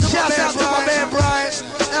to my man Brian.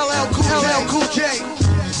 LL Cool J.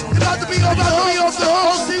 About to be off the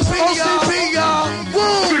OCP, y'all.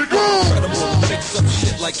 Woo. Mix up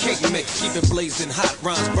shit like cake mix, keep it blazing hot,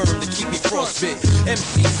 rhymes burn to keep me frostbit.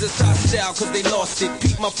 MCs is hostile cause they lost it.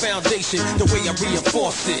 Peep my foundation, the way I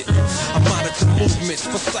reinforced it. I monitor movements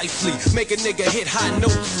precisely, make a nigga hit high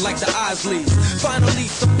notes like the Isleys. Finally,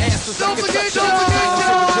 some answers I can touch on.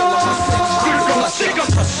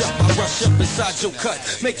 Hush up, I rush up inside your cut.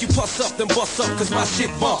 Make you puss up, then bust up, cause my shit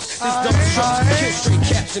bumps. This dumb truck, kill straight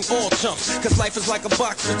caps and all chumps. Cause life is like a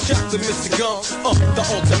box of chocolate, Mr. Gum. The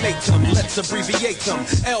ultimatum, let's abbreviate them.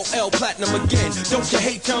 LL Platinum again, don't you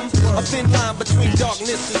hate them? A thin line between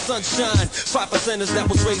darkness and sunshine. 5%ers that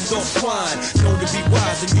was raised off swine. Known to be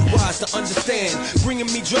wise and you wise to understand. Bringing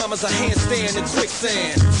me dramas, a handstand and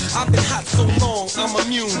quicksand. I've been hot so long, I'm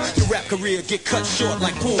immune. Your rap career get cut short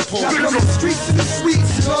like poom poom. Now from the streets to the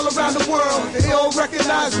sweets and all around the world, they all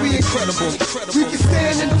recognize we incredible. We can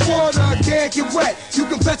stand in the water, can't get wet. You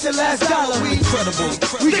can bet your last dollar we incredible.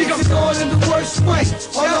 We can get on in the worst way.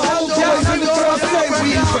 All the whole boys and the girls say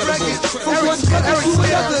we incredible. From one brother to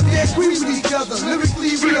another, they agree with each other.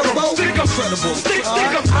 Lyrically, we are both incredible.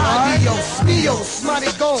 Adios, mios,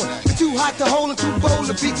 mighty gone. You're too hot to hold and too bold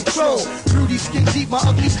to be controlled. Through these skin deep, my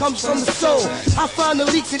ugly comes from the soul. I find the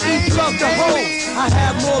leaks and eat love to hold. I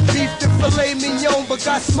have more beef than filet mignon, but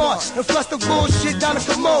got smart and flushed the bullshit down the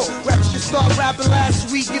commode. Rappers should start rapping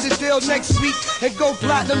last week, get a deal next week, and go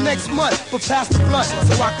platinum next month. But pass the blunt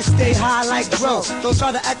so I can stay high like bro. Don't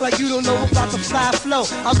try to act like you don't know about the fly flow.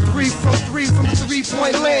 I'm 3 from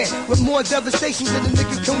 3-point land with more devastation than a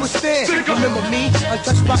nigga can withstand. Remember me,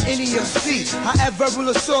 untouched by any MC. I add verbal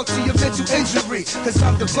assault to your mental injury, cause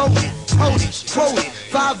I'm devoted, quoted,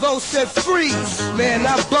 5-0 said freeze. Man,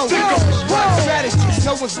 I'm bold. One strategist,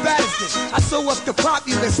 no one's bad as this. I sew up the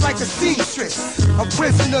populace like a seamstress. A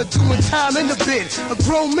prisoner doing time in the bid. A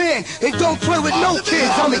grown man and don't play with no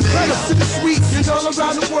kids. I'm incredible to the sweets and all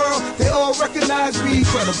around the world. They all recognize we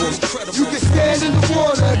incredible. You can stand in the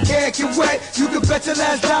water, can't get wet. You can bet your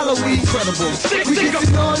last dollar we incredible. We get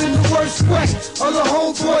it on in the worst way. All the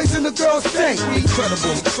homeboys and the girls say we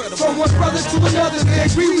incredible. From one brother to another, they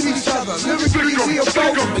agree with each other. Lyrically, we are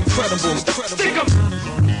both incredible.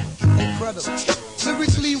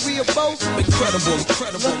 Lyrically, we are both incredible.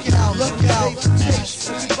 Look out.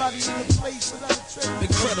 Everybody in the place without a trace.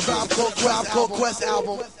 Incredible. Tribe Called Quest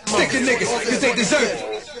album. Stick your niggas, cause they deserve it.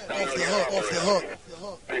 Off the hook.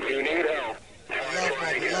 If you need help,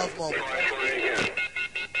 Love moment.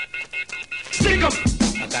 Stick 'em.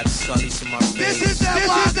 I got Scully's in my face. This is that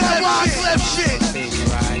Wyclef shit.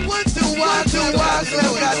 1, 2, Wyclef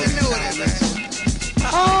got to do it, man.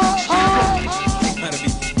 You gotta be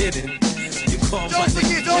kidding. Don't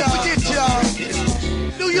forget, y'all.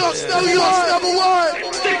 New York's number one.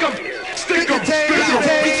 Stick 'em.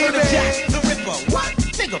 The Ripper. What?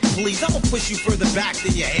 Nigga, please, I'ma push you further back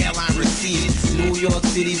than your airline recedes. New York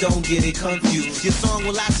City, don't get it confused. Your song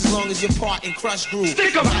will last as long as your part in Crush Groove.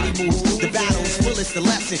 Body moves, the battle is full, it's the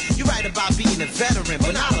lesson. You write about being a veteran,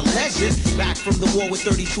 but not a legend. Back from the war with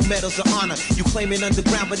 32 medals of honor. You claiming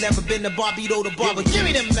underground, but never been to Barbito to Barber. Give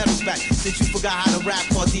me them medals back. Since you forgot how to rap,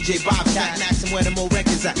 call DJ Bobcat and ask him where the more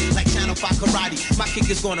records at. Like Channel 5 Karate, my kick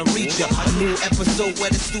is gonna reach ya. A new episode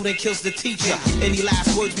where the student kills the teacher. Any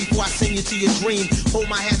last words before I send you to your dream? Hold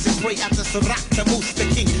my hands and pray after Sarak Tamus the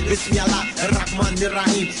king. Bismillah, Rahman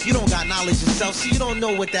Rahim. You don't got knowledge yourself, so you don't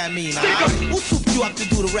know what that means. Who souped you up to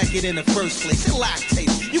do the record in the first place? It lactate.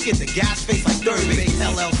 You get the gas face like third base.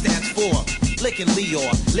 LL stands for licking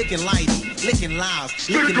Leor, licking Lighty, licking Lives,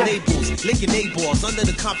 licking Naples, licking A-balls under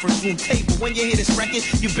the conference room table. When you hear this record,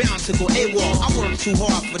 you bound to go AWOL. I work too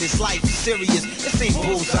hard for this life, serious. This ain't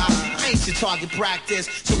bullseye. I ain't your target practice.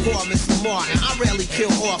 So call Mr. Martin. I rarely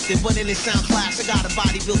kill often, but in this sound class, I got a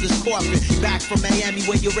bodybuilder's coffin. Back from Miami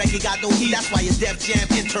where your record got no heat. That's why your Def Jam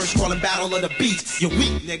interns calling Battle of the Beats. You're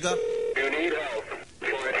weak, nigga. you need help.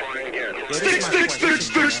 Try again.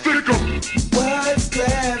 Stick 'em. What's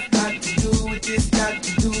left? Got to do with this, got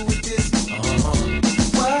to do with this.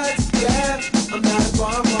 What's left? I'm not a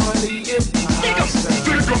Bob Marley imposter.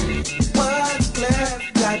 What's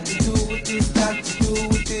left? Got to do with this, got to do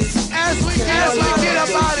with this. As we get up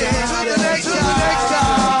out of here to the next time.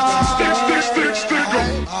 Stick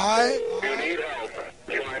 'em. Alright. You need help.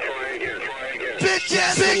 Try again. Bitch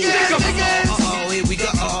ass. Here we go.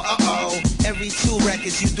 Every 2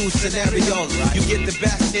 records you do scenarios. You get the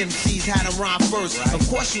best MCs, had them rhyme first. Of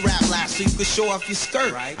course you rap last so you could show off your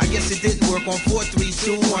skirt. I guess it didn't work on 4, 3,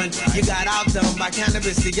 2, 1. You got outdone by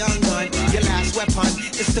Cannabis the Young Gun. Your last weapon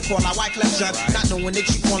is to call out Wyclef Jean. Not knowing that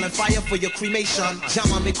you calling fire for your cremation.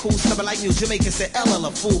 Jama me cool, stubborn like you. Jamaican said LL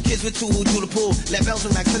a fool. Kids with 2 who do the pool. Let bells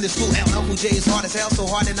ring like Sunday school. LL Cool J is hard as hell, so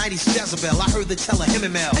hard in 90s Jezebel. I heard the teller him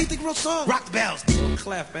and Mel. Ain't the real song? Rock the bells.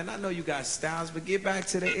 Clef, man, I know you got styles, but get back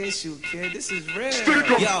to the issue, kid. This is real.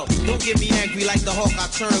 Yo, don't get me angry like the Hawk, I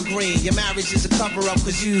turn green. Your marriage is a cover-up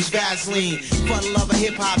cause you use Vaseline. For the love of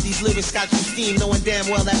hip-hop, these lyrics got you steam. Knowing damn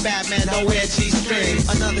well that bad man don't wear G-strings.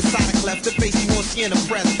 Another side of Clef, the face you won't see in the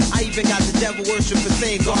press. I even got the devil worship for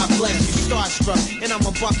saying God bless you. starstruck, and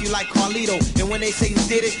I'ma buck you like Carlito. And when they say you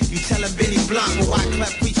did it, you tell them Benny Blanco. Why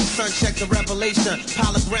Clef preacher son, check the revelation.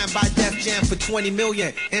 Polygram by Def Jam for 20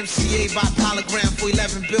 million. MCA by Polygram for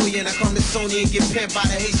 11 billion. I come to Sony and get pimped by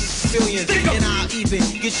the Haitian Sicilians. And I'll even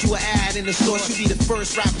get you an ad in the store. You be the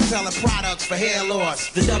first rapper selling products for hair loss.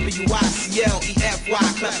 The WICLEFY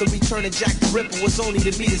Clef the return of Jack the Ripper was only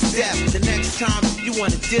to meet his death. The next time you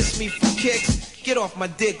wanna diss me for kicks, get off my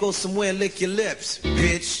dick, go somewhere and lick your lips,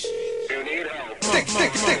 bitch. Stick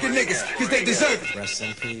niggas, cause they deserve it. Rest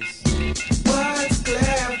in peace. What's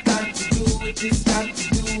Clef got to do with this? Got to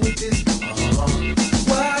do with this?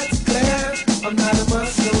 What's Clef? I'm not a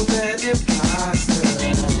muscle that imposter.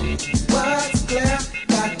 What's Clef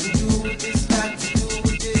got to do with this? Got to do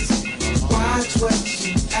with this? Watch what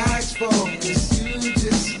you ask for, cause you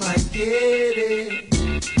just might get it.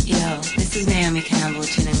 Yo, this is Naomi Campbell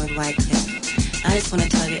chilling with Wycliffe. I just want to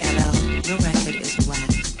tell you, LL, your record is whack.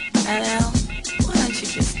 LL, why don't you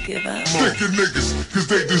just give up? Sticking niggas, cause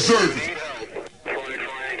they deserve it.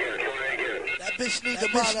 That bitch need to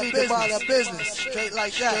mind her business. Straight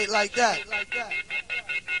like that. Straight like that.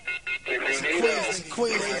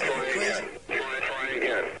 Queens.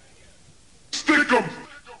 Stick 'em.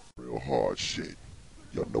 Real hard shit.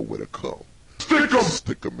 Y'all know where to come. Stick 'em.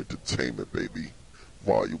 Stick 'em Entertainment, baby.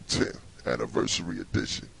 Volume 10, Anniversary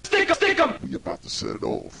Edition. Stick 'em. We about to set it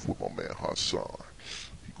off with my man Hassan.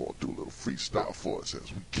 He gonna do a little freestyle for us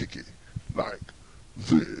as we kick it like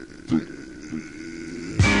this.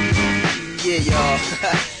 Yeah, y'all.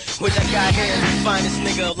 What I got here is the finest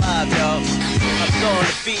nigga alive, y'all. I'm throwing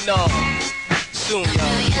the phenom. Soon,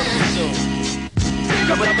 y'all. Soon.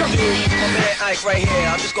 What I'm gonna do, my man Ike right here.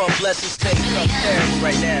 I'm just gonna bless his tape. I'm terrible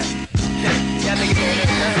right now. Y'all niggas don't hear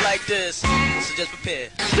nothing like this, so just prepare.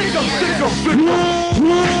 Stick 'em.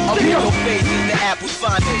 I'll be your faces, the apple's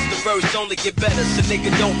finest. The verse only get better, so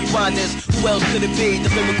nigga don't rewind this. Who else could it be? The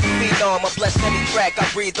lyrical phenom. I bless any track I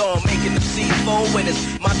breathe on, making them see phone winners.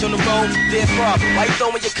 March on the road, dead problem. Why you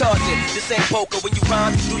throwing your cards in? This ain't poker. When you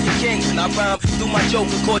rhyme, you do your king. When I rhyme, do my joke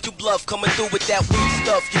and caught you bluff. Coming through with that weak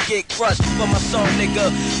stuff, you get crushed. For my song,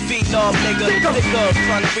 nigga. Phenom, nigga. Stick up,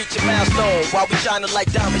 trying to reach a milestone. While we shining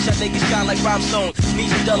like diamonds, y'all niggas shine like rhinestones. Me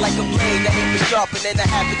you dull like a blade that ain't been sharpened in a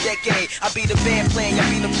half a decade. I be the band playing, I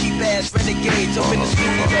be them cheap ass renegades up in the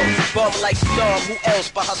studio. Bomb like Storm, who else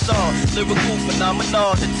but Hassan? Lyrical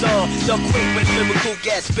phenomenon, the dawn. Duck quick with lyrical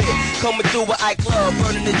gas spit. Coming through with Ike Love,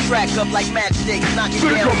 burning the track up like matchsticks. Knocking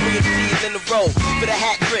down 3 MCs in a row. For the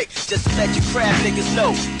hat trick, just to let you crab niggas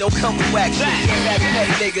know. Don't come with wax shit, can't have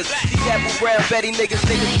petty niggas. These apple brown Betty niggas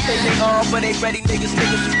who say they on, but ain't ready niggas who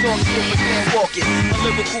talk shit but can't walk it. My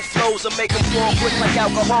lyrical flows will make them fall quick like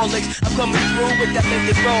alcoholics. I'm coming through with that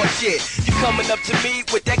lived raw shit. You coming up to me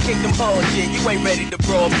with that Kingdom Hard shit. You ain't ready to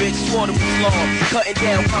brawl, bitch. Water was long, cutting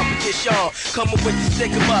down competition. Coming with the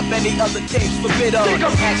stick 'em up, any other tapes forbid on.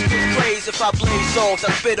 Ask Chris Craze if I play songs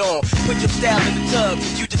I spit on. Put your style in the tub,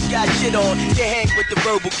 cause you just got shit on. Can't hang with the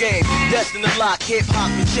verbal game. Destined to lock, hip hop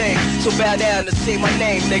and chain. So bow down to say my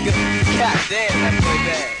name, nigga. God damn, that boy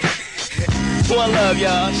bad. One love,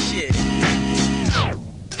 y'all. Shit.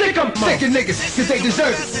 Stick 'em. Sticking niggas, cause they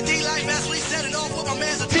deserve it. Stick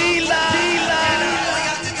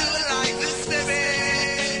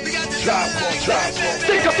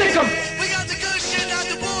 'em. We got the good shit, not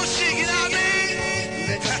the bullshit, you know what I mean?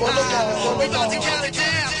 We about to count it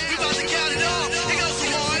down. We about to count it off. It goes to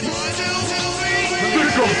 1, 2,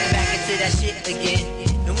 3. Back into that shit again.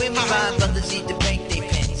 And when we rhyme, brothers need to break their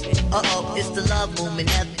pens. It's the love movement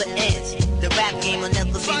never ends. The rap game will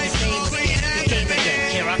never be the same again. We came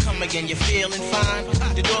again. Here I come again, you feeling fine?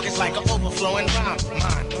 The dog is like an overflowing rhyme.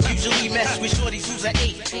 Mine. Usually mess with shorties who's an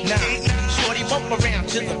 8, 9. Shorty bump around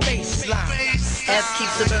to the baseline. F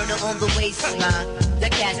keeps the burner on the waistline.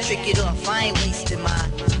 That cat's trick it off, I ain't wasting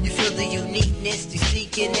mine. You feel the uniqueness, the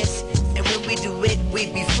sneakiness. And when we do it, we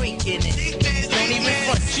be freaking it. Don't even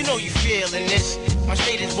front, you know you feeling this. My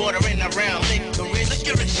state is bordering around licorice.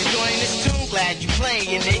 Enjoying this tune, glad you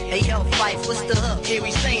playing it. Hey yo, Fife, what's the hook? Here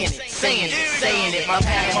we saying it. My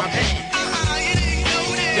pad, my pen.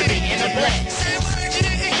 The beat in the blend.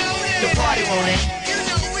 The party won't end.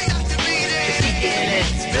 The keep getting it.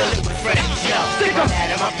 Fill it with fresh yo. My pad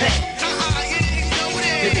and my pen.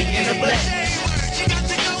 The beat in the blend.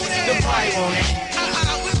 The party won't end.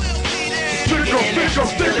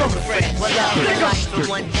 Well, I'm life for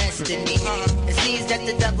one destiny. It seems that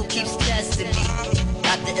the devil keeps testing me.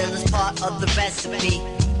 Not the illest part of the recipe.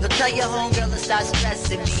 You'll tell your homegirl to stop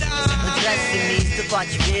stressing me. Undressing me is the part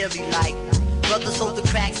you really like. Brothers hold the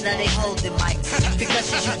cracks, now they hold the mics.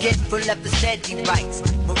 Because you get full up the steady rights.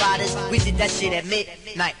 Marauders, we did that shit at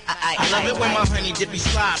midnight. I love it when my honey did be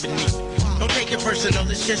slobbing me. Don't take it personal,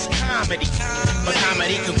 it's just comedy. But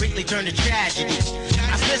comedy can quickly turn to tragedy.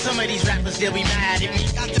 I swear some of these rappers, they'll be mad at me.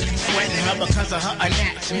 Sweating her because of her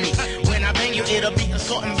anatomy. When I bang you, it'll be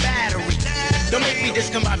assault and battery. Don't make me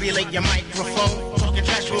discombobulate your microphone. Talking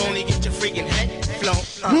trash will only get your freaking head flown.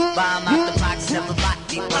 Bomb out the box, never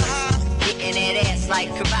body one. Getting that ass like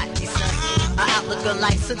karate, son. Our outlook of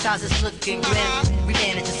life, sometimes it's looking grim. We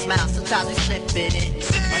manage to smile, sometimes we slip in it.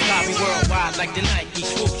 My copy worldwide like the Nike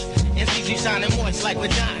swoosh. MCs you sounding moist like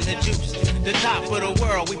vagina juice. The top of the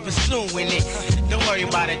world, we pursuing it. Don't worry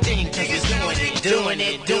about a thing, cause it's doing it, doing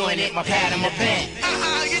it, doing it. My pad and my pen.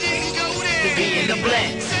 You didn't go there. To be in the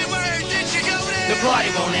blend. Say word, did you go there? The party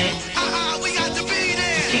won't end. We got to be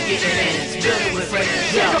there. Just keep getting in, building with friends.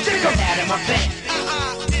 Yo, my pad and my pen.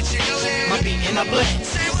 Did you go there? My beat in the blend.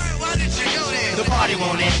 Say word, why did you go there? The party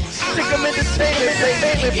won't end. Stick 'em in the same,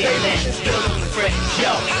 keep getting in, building with friends.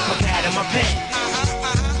 Yo, my pad and my pen.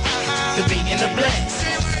 The beat in the blend.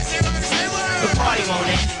 The party won't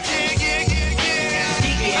end. Just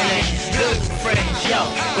keep getting in, building with friends. Yo,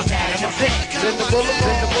 my pad and my pen. The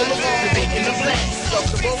beat in the blend.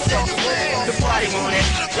 The party won't end.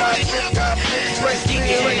 Just keep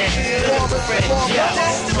getting in, building with friends. Yo,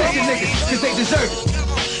 Stick the niggas, cause they deserve it.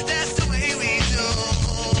 That's the way we do.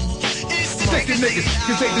 Stick the niggas,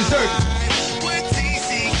 cause they deserve it.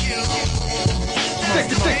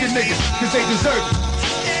 Stick the niggas, cause they deserve it.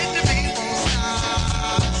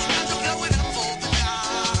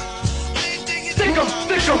 Stick 'em,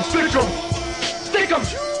 stick 'em, stick 'em, stick 'em.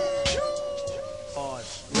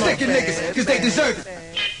 Stick the niggas, cause they deserve it.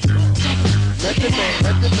 Let the man.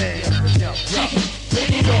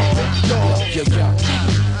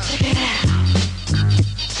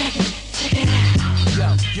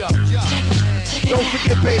 Don't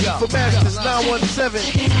forget, baby, for masters,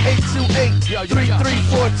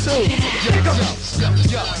 917-828-3342.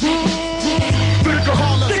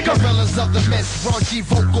 Gorillas of the mist, raunchy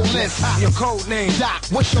vocalist. Your code name, Doc,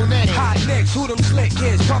 what's your name? hot nicks, who them slick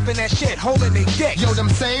kids, pumping that shit, holding they dick. Yo, them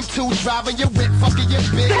same two driving your whip, fucking your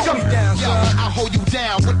bitch. Stick 'em down, yo, son. I'll hold you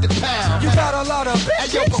down with the pound. You got a lot of Hey,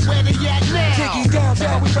 yo, but where they at now? Diggy down,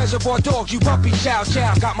 we reservoir dogs, you puppy chow.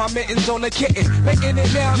 Got my mittens on the kitten, making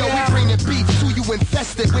it now. Yo, we bringing beats to you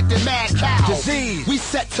infested with the mad cow. Disease, we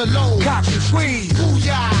set to load. cock and squeeze.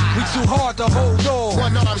 Booyah. We too hard to hold on.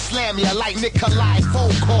 One arm slam ya like Nikolai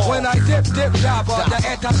Volkov. When I dip, jabber, the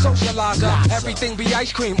anti-socializer. Everything be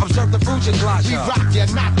ice cream, observe the fruition glass. We rock ya,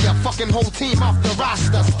 knock ya, fucking whole team off the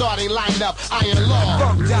roster. Starting lineup, Iron Law.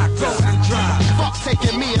 Funk Doc, roll and drive. Fuck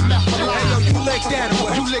taking me and Mephaline. Yo, you lick that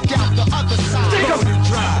away. You lick out the other side. Roll and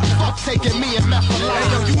drive. Fuck taking me and Mephaline.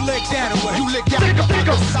 Yo, you lick that away. You lick out the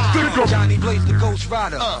other side. Johnny Blaze the Ghost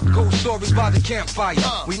Rider. Ghost stories by the campfire.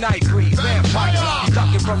 We night breed, vampires. We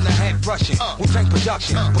ducking from the head rushing. We tank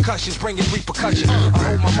production. Percussions bringing repercussion. I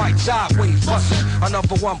hold my mic sideways, busting. A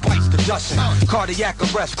number one bites the dusting. Cardiac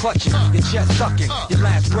arrest clutching. Your chest sucking. Your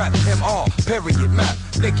last breath. MR. Period. Map.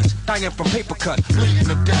 Niggas dying from paper cut. Bleeding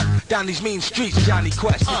to death. Down these mean streets, Johnny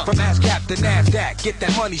Quest. From ASCAP to NASDAQ. Get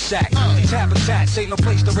that money sack. These habitats ain't no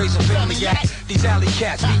place to raise a family at. These alley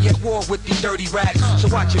cats be at war with these dirty rats. So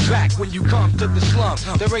watch your back when you come to the slum.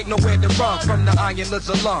 There ain't nowhere to run from the iron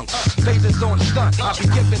lizard lung. Phasers on stunt, I be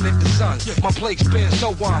giving it the sun. My plague's been so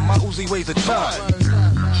on, my Uzi weighs a ton.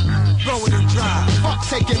 Throw it and drive. Fuck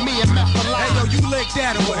taking me and Mephaline. Hey yo, you lick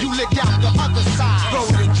that away. You lick out the other side. Throw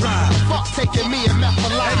it and drive. Fuck taking me and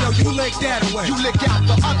Mephaline. Hey yo, you lick that away. You lick out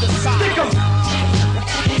the other side. Stick 'em.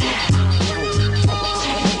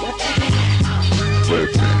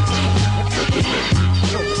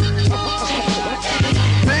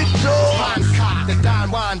 The Don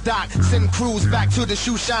Juan Doc, send crews back to the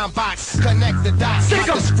shoe shine box. Connect the dots, my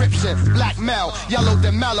description, black Mel, yellow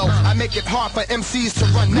the mellow. I make it hard for MCs to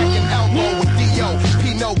run neck and elbow with D.O.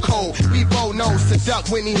 P.No. Code, Bebo knows to duck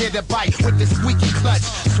when he hit a bite with the squeaky clutch.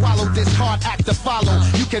 Swallow this hard act to follow.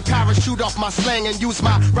 You can parachute off my slang and use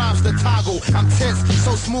my rhymes to toggle. I'm tense,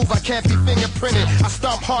 so smooth I can't be fingerprinted. I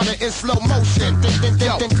stomp harder in slow motion.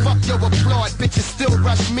 Yo, fuck your applaud, bitches still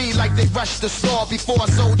rush me like they rush the store before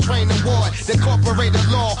Soul Train Award. The corporated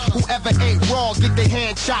law, whoever ain't raw, get their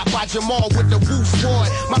hand chopped by Jamal with the woo sword.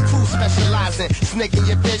 My crew specializing, snaking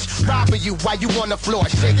your bitch, robbing you while you on the floor,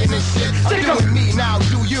 shaking and shit. I'm doing me now,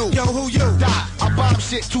 do you? Yo, who you? Die. I bomb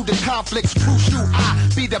shit to the conflicts, crucial. I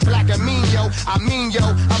be the black amino. I mean, yo,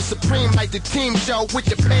 I'm supreme like the team show with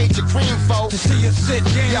your page, your cream foe. To see you sit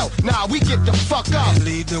down. Yo, nah, we get the fuck up. And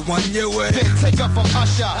lead the one your way. Then take up from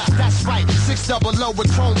Usher. That's right, 600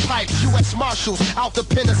 with chrome pipes. U.S. Marshals out the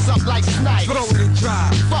pin us up like snipes. Throw it and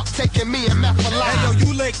drive. Fuck taking me and Mephaline. Hey yo,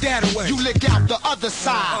 you lick that away. You lick out the other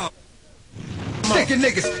side. Sticking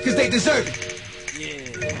niggas, cause they deserve it.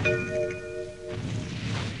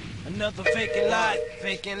 Another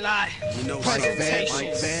vacant lot. You know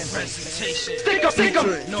presentation. Stick up.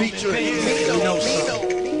 featuring. You know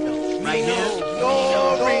something. Right here.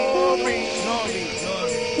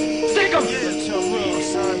 Stick up.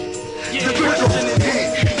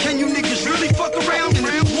 Can you niggas really fuck around? And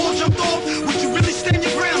if the wall jumped off, would you really stand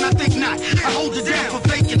your ground? I think not. I hold it down for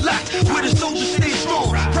vacant lot, where the soldiers stay strong.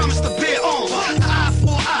 Promise to bear arms, eye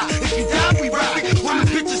for eye. If you die, we ride. Women,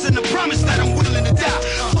 bitches, and the promise that I'm willing to die.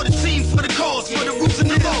 For the team, for the cause, for the roots and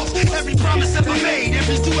the laws. Every promise ever made,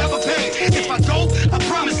 every due ever paid. If I go, I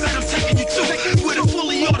promise that I'm taking you to with a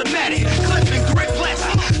fully automatic clip and grip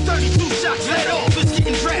plastic. 32 shots let off, it's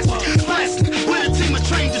getting drastic. Plastic with a team of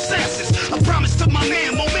trained assassins. I promise to my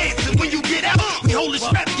man, moments, and when you get out, we hold this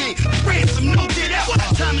rap game. Ransom, no get out.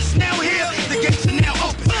 Time is now here, the gates are now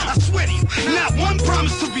open. I swear to you, not one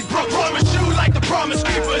promise to be broke. Promise you like the promise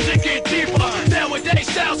keepers, it get deeper. Nowadays,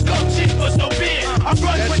 styles go cheaper, so be it. I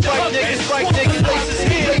run with the other niggas, right niggas, laces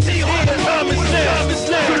here.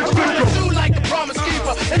 Promise you like the promise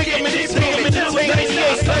keeper, it get me deeper. Nowadays,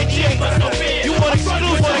 styles go cheaper, so be it. You want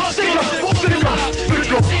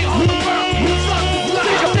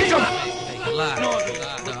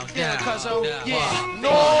Yo,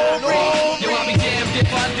 I'll be damned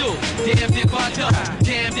if I do, damned if I don't,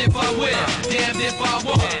 damned if I will, damned if I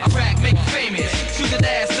won't. I rap, make you famous, shoot that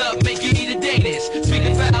ass up, make you eat a Danish.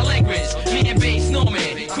 Speaking foul language, me and bass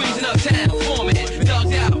Norman, Queens and uptown, foreman,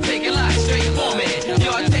 dugged out, taking life straight for me.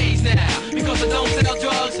 Yard days now, because I don't sell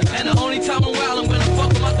drugs, and the only time I'm wild, I'm gonna fuck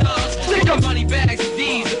with my thugs. Take money bags and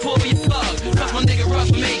D's to pull your plug. Fuck my nigga rough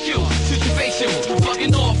and make you shoot your face, you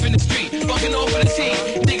fucking off in the street, fucking off in the team.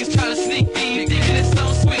 Niggas trying to sneak these, thinking it's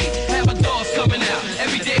so sweet. Have my dogs coming out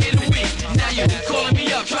every day of the week. Now you calling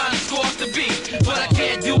me up, trying to squash the beat, but I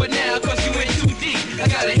can't do it now, cause you in too deep. I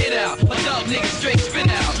gotta hit out, a dub nigga straight spin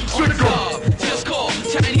out. On the job, just call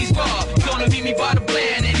Chinese bar. Gonna meet me by the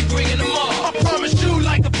bland and he bringing them all. I promise you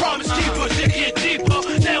like the promise keepers, they get deeper.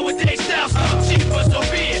 Nowadays styles come cheaper, so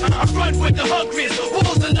be it. I run with the hungriest,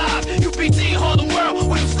 walls alive. You BT Harlem world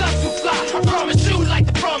with them stuff to fly. I promise you like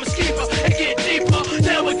the promise keeper, they get deeper.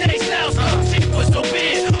 Nowadays styles come cheaper, so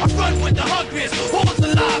be it. I run with the hungriest, walls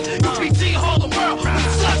alive. You BT Harlem world with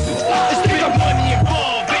them stuff to fly. It's big money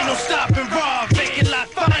involved, ain't no stopping raw. Vacant lot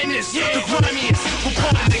finest, the grimiest. What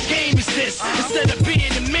part of the game is this? Instead of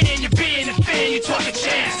being the man, you're being a fan. You talk a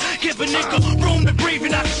chance, give a nigga room to breathe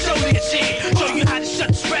and I can show you a cheat. Show you how to shut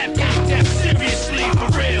this rap game down seriously, for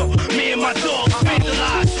real. Me and my dogs spend the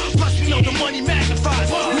lives. Plus we know the money magnifies.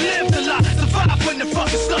 We live the lie, survive when the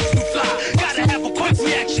fucking slugs can fly. Gotta have a quick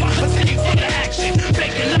reaction, a take for the action.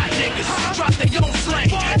 Vacant lot niggas drop their own slang,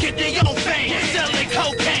 get their own fame, sell their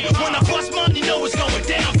cocaine. When I bust money, know it's going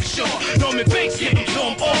down for sure. Norman Bates give them to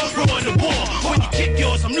them all, raw in the war. When you kick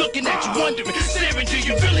yours, I'm looking at you wondering, staring, do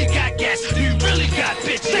you really got gas? Do you really got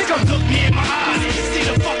bitches? Look me in my eyes, see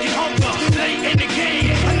the fucking hunger. Late in the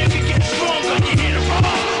game, a nigga get stronger. You hear the roar?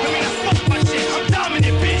 I mean, I fuck my shit, I'm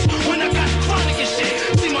dominant, bitch. When I got the chronic and shit,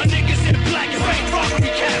 see my niggas in black and white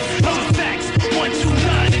robbery caps. Those facts,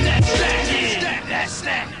 129 and that's that. Yeah, that's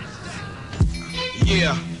that.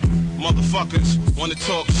 Yeah, motherfuckers wanna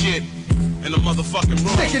talk shit in the motherfucking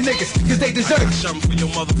room. Sticking niggas, cause they deserve it. Something for your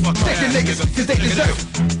motherfucking ass. Sticking niggas, cause they deserve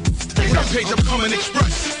it. Front page, I'm coming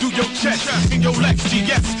express. Do your chest in your Lex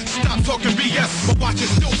GS. Stop talking BS. My watch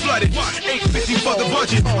is still flooded. 850 for the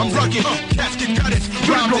budget. I'm rugged. Cats get gutted.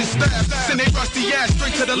 Rhymes and stabs. Send they rusty ass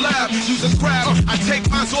straight to the lab. Use a grab. I take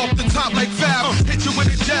mines off the top like Fab. Hit you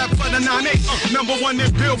with a jab for the 9-8. Number one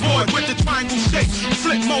in Billboard with the triangle shape.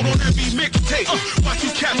 Flip mode on every mixtape. Watch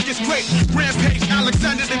you cats get straight. Rampage,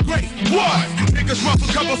 Alexander the Great. What? Niggas run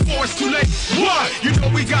for cover for it's too late. What? You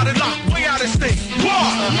know we got it locked way out of state.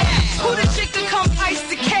 What? Who the chick to come ice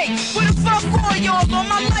the cake? Where the fuck are y'all on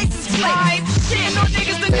my license plate? Shit, no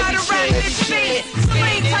niggas that got around and faded.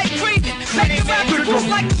 Spleen tight breathing. Make the rap move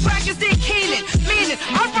like the crackers did Keenan. Meaning,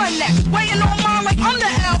 I run that. Waiting on mine like I'm the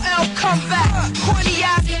LL comeback. Corny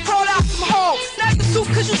ass, crawled out from home. Now you suit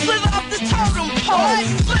cause you slither up the totem pole.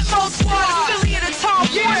 Flip mode squad, affiliate of Tom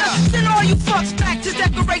Porter. Send all you fucks back to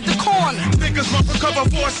decorate the corner. Niggas run for cover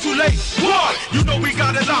for it's too late. What? You know we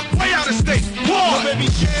got it locked way out of state. What? Baby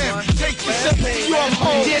jam, take the second, you on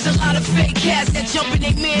home. There's a lot of fake cats that jump in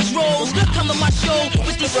their man's roles. Come to my show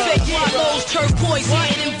with these fake wallows, turquoise,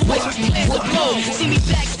 hand and voice, plans to blow. See me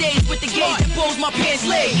backstage with the gauge that blows my pants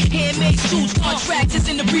leg. Handmade shoes, contracts is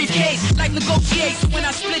in the briefcase. Like negotiate, so when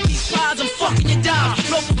I split these pies, I'm fucking your dime.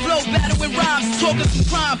 Flow for flow, battling rhymes, talking some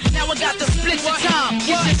crime. Now I got the split the time.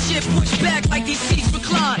 Get this shit pushed back like these seats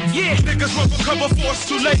recline. Yeah, niggas run for cover for it's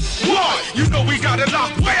too late. What? You know we got it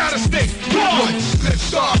locked way out of state. What? Let's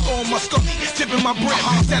start on my scully, tipping my brim.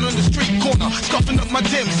 Stand on the street corner, scuffing up my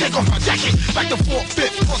Timbs. Take off my jacket, back to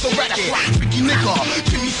 4/5, cross a racket. Tricky nigga,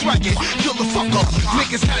 Jimmy Swaggin', kill the fucker.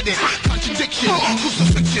 Niggas had it, contradiction,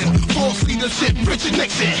 crucifixion, false leadership, Richard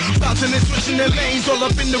Nixon. Bouncing and switching their lanes, all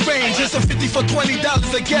up in the range. It's a 50 for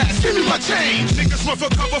 $20 a gas. Give me my change. Niggas run for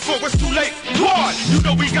cover for it's too late. What? You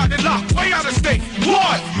know we got it locked way out of state.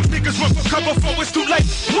 What? Niggas run for cover for it's too late.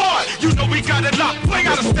 What? You know we got it locked way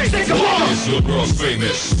out of state. It's your girl's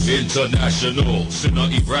famous, international, sinner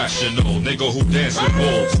irrational, nigga who dance with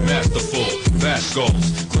wolves, masterful, fast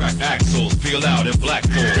goals, crack axles, peel out in black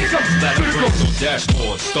balls, splatter brakes on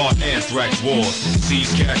dashboards, start anthrax wars,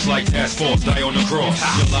 seize cash like task force, die on the cross,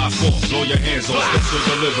 July 4th, blow your hands off,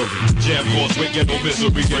 special delivery, jam force, wicked no misery,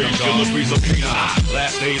 range killer breeze of canine,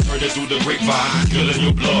 last days heard it through the grapevine, killing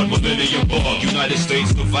your blood, millennium bug, United States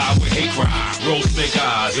survive with hate crime, roll snake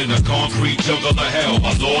eyes in the concrete jungle of hell,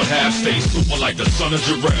 my lord have stayed super like the son of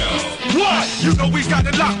Jarrell. What? You know we got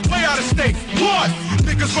it locked way out of state. What?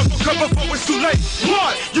 Niggas run for cover for it's too late.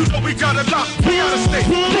 What? You know we got it locked way out of state.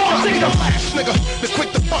 What? They the last nigga, they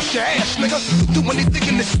quick to bust your ass, nigga. Do anything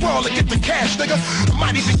in this world to get the cash, nigga. I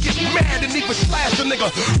might even get mad and even slash a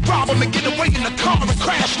nigga. Rob him and get away in the car and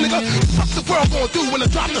crash, nigga. Fuck the world gonna do when I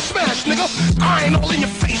drop the smash, nigga. I ain't all in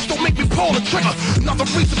your face, don't make me pull the trigger. Another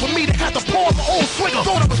reason for me to have to pour my own swigger.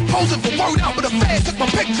 Thought I was posing for word out, but the fans took my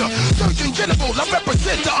picture. Surgeon General, I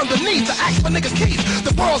represent the underneath. To ask for nigga keys,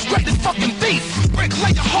 the world's greatest fucking thief. Break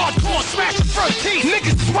like a hardcore, smash the front teeth.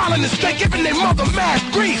 Niggas swallowing this steak, giving their mother mad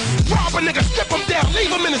grief. Rob a nigga, strip him down, leave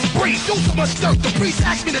him in his brief. Do so much dirt, the priest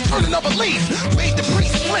asked me to turn another leaf. Made the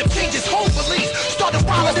priest flip, change his whole belief. Started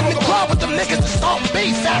wildin' in the club with them niggas to start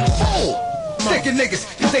beef. Act fool. Sticking niggas,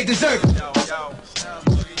 cause they deserve it.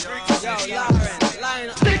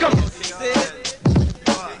 Stick 'em.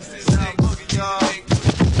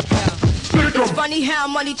 It's funny how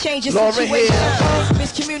money changes situation.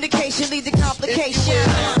 Miscommunication leads to complication.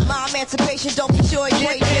 My emancipation don't fit your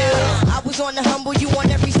equation. I was on the humble, you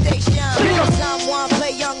on every station. Someone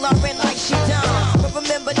play young Lauren like she done. But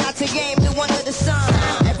remember not to game the one of the sun.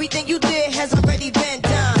 Everything you did has already been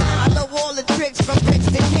done. I know all the tricks from bricks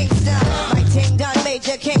to Kingston. My ting done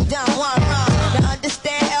major, king done one run. To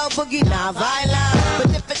understand El Boogie, not violent.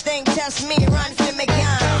 But if a thing test me, run for me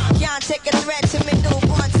gun. Can't take a threat to me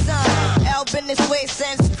newborn son. El been this way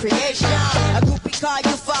since creation. A groupie call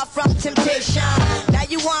you far from temptation. Now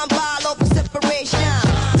you on ball over separation.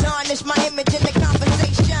 Tarnish my image in the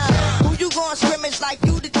conversation. Who you gon' scrimmage like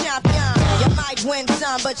you the champion? You might win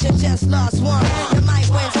some, but you just lost one. You might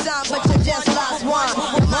win some, but you just lost one.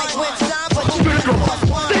 You might win some, but you just lost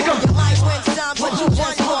one. You might win some, but you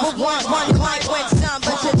just lost one. You might win some,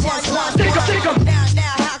 but you just lost one.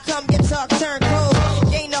 Now, how come your talk turn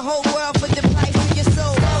cold? Gain the whole world for the price of your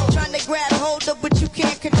soul. Trying to grab hold of what you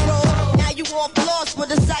can't control. Now you all lost for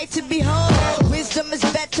the sight to behold. Wisdom is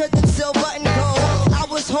better than silver and gold. I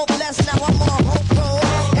was hopeless, now I'm on hope roll.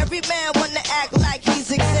 Every man wanna act like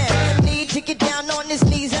he's exempt. Need to get down on his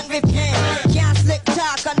knees and repent. Can't slick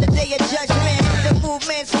talk on the day of judgment. The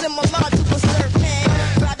movement's similar to a serpent.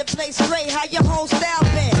 Try to play straight, how your whole style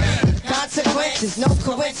been. Consequences, no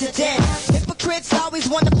coincidence. Hypocrites always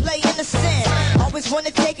wanna play innocent. Always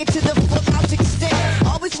wanna take it to the full out extent.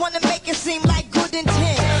 Always wanna make it seem like good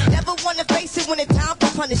intent. Never wanna face it when it's time for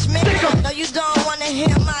punishment. No, you don't wanna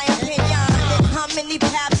hear my opinion. Then how many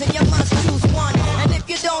paths and you must choose one. And if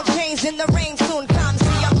you don't change, then the rain soon comes.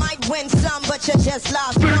 See, you might win some, but you just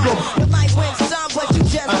lost one. You might win some, but you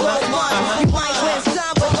just lost one. You might win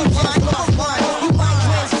some, but you just lost one. You might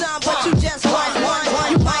win some, but you just lost one.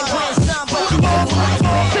 You might win some, but you just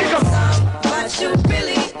lost one. But you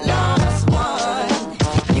really lost one.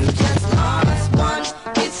 You just lost one.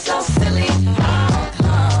 It's so silly. How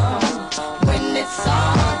come when it's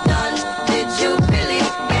all done, did you really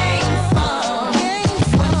gain fun?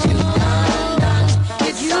 What you done,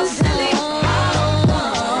 it's so silly.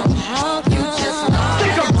 How come you just lost?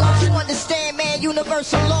 Don't you understand, man?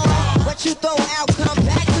 Universal law. What you throw out, come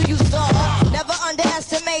back to you saw. Never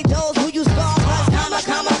underestimate those who you saw. Cause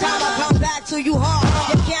come back to you hard.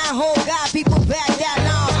 You can't hold God, people back that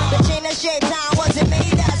long. The chain of shaitan wasn't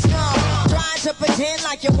made that strong. Trying to pretend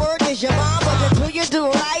like your word is your mom, but until you do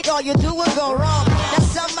right, all you do is go wrong. Now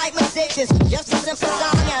some might mistake this for just a simple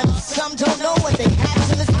song, and some don't know what they had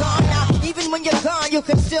till it's gone. Now even when you're gone, you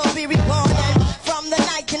can still be reborn. And from the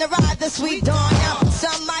night to ride the sweet dawn. Now,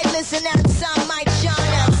 some might listen and some might shun.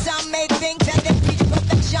 And some may think that they reach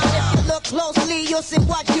perfection. If you look closely, you'll see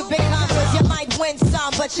what you become. Cause you might win some,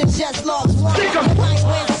 but you just lost one. You might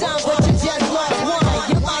win some, but you just lost one.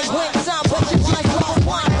 You might win some, but you just lost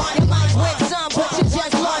one. You might win some, but you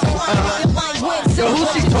just lost one. You might win some. Yo, who's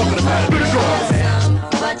she talking about?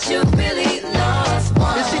 But you really lost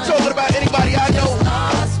one. Is she talking about anybody I know?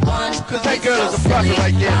 Cause that girl is a prophet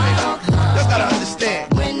right there, baby. Y'all gotta understand.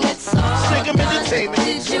 Singum Entertainment,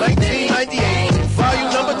 1998,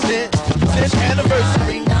 volume number 10, 10th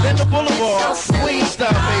anniversary, then the Boulevard, Queen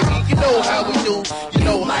style, baby. You know how we do, you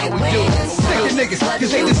know how we do. Stick the niggas,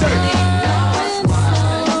 cause they deserve it.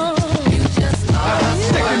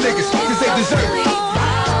 Stick the niggas, cause they deserve it.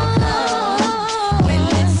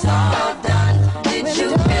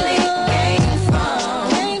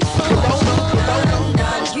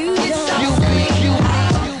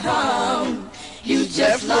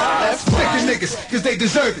 Stick the niggas, cause they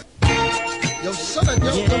deserve it. Yo, son, yo,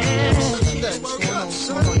 yo, what's going on,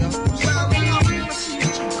 son?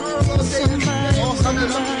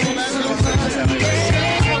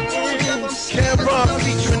 Cameron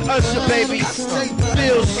featuring Usher, baby.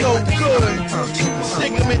 Feels so good.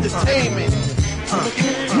 Singum Entertainment. I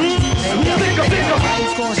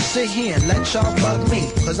ain't gonna sit here and let y'all bug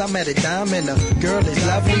me, cause I met a dime and the girl is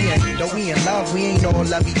lovely. And though we in love, we ain't all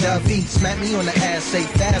lovey-dovey. Smack me on the ass, say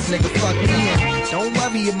fast, nigga, fuck me. And don't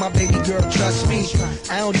worry if my baby girl trust me.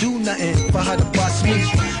 I don't do nothing for her to bust me.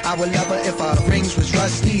 I would love her if her rings was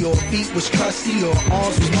rusty, or feet was crusty, or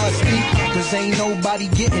arms was musty. Cause ain't nobody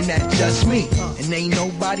getting that, just me. And ain't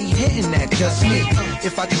nobody hitting that, just me.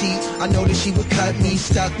 If I cheat, I know that she would cut me,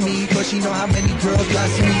 stuck me, cause she know how many girls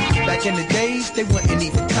love me. Back in the days, they wouldn't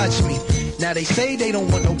even touch me. Now they say they don't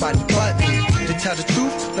want nobody but me. To tell the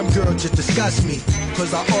truth, them girls just disgust me,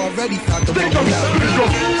 cause I already found the one who love me.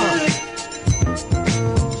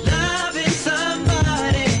 Loving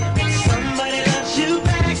somebody, somebody loves you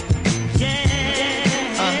back. Yeah.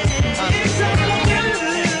 It's so good.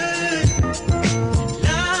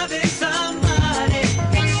 Loving somebody,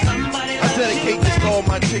 somebody I dedicate this to all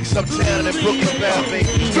my chicks uptown in Brooklyn, baby.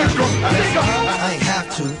 I ain't have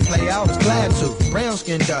to play, I was glad to. Brown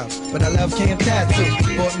skinned up, but I love Cam tattoo.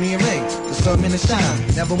 Bought me a ring, the sun in the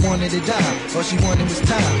shine. Never wanted to die, all she wanted was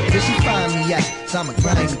time. Where she find me at? Cause I'm a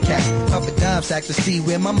grimy cat. Puff a dime sack to see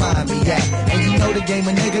where my mind be at. And you know the game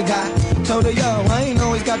a nigga got. Told her, yo, I ain't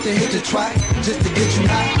always got to hit the track just to get you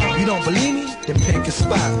hot. You don't believe me? Then pick a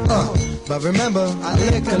spot. But remember, I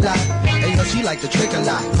lick a lot. Hey, yo, she like to trick a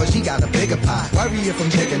lot, cause she got a bigger pie. Worry if I'm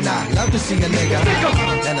chick or not. Love to see a nigga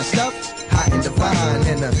hot. And her stuff, hot and divine.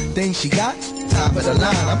 And the thing she got, top of the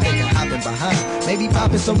line. I'm thinking hopping behind, maybe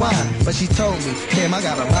popping some wine. But she told me, damn, I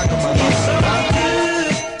got a rock on my mind.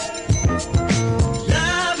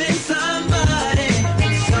 Loving somebody,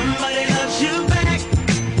 somebody loves you back.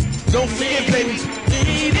 Don't forget, baby.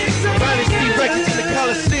 Dynasty Records in the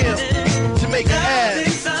Coliseum, Jamaica Ave.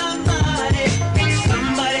 Somebody,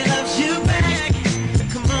 somebody loves you back.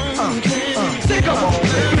 Come on,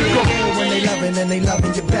 When they loving and they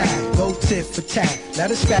loving your back, go tit for tat.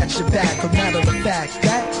 Let us scratch your back. A matter of fact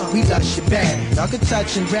that we lust your back. Y'all can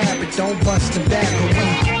touch and grab it, don't bust them back. But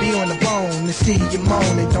we be on the bone to see you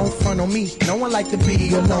moan. And don't front on me, no one like to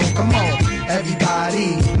be alone. Come on,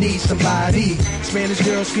 everybody needs somebody. Spanish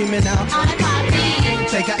girl screaming out,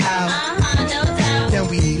 take her out. No doubt. Then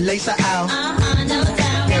we lace her out. No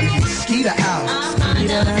doubt. Then we skeet her out.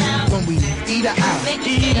 No doubt. When we eat her out.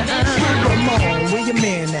 Come on, where your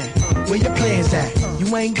man at? Where your plans at?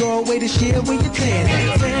 You ain't go away this year, where your tan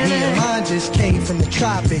at? Me and mine just came from the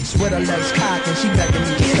tropics, with her legs cocked and she begging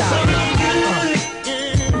me to stop.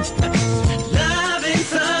 Loving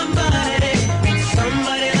somebody,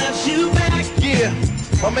 somebody loves you back. Yeah,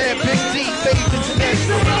 my man Big D, Faith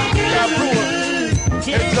International, Guy Brewer,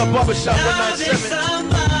 heads up Barbershop 197.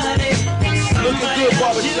 Looking good,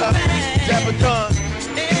 Barbershop, Dapper Don.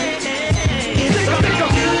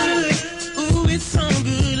 Ooh, it's so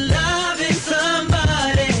good loving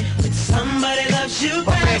somebody, when somebody loves you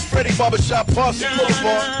My back. man Freddie Barbershop, Parsley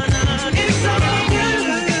Boulevard. It's so good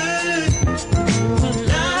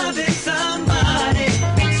loving somebody,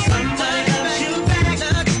 when somebody loves you back.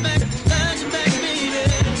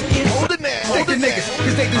 Hold it now, Stick the niggas,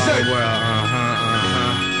 cause they deserve it.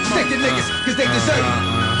 Stick the niggas, cause they deserve it.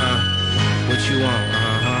 What you want?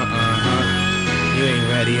 You ain't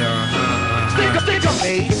ready, Stick 'em,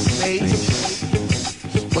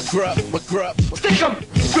 McGrupp. stick 'em,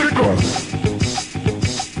 stick 'em.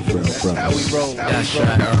 How we roll. That's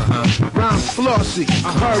right, Rhyme flossy,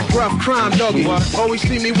 I heard rough crime doggy. Always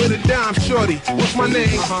see me with a dime shorty. What's my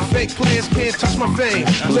name? Fake players can't touch my fame.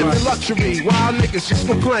 Living luxury, wild niggas just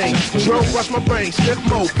complain. Drove, rush my brain, stiff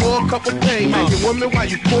mode, pour a couple pain. Making women while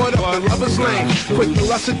you poured up in lover's lane. Quick to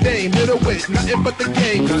lust a dame, hit her with nothing but the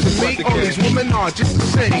game. To me, all these women are just the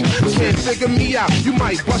same. Can't figure me out, you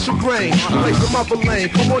might bust your brain. Play some other lane,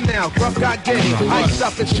 come on now, Gruff got game. Iced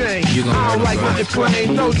up and chain. I don't like nothing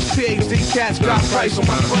plain. No, these PhD cats got price on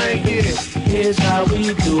my plane, yeah. Here's how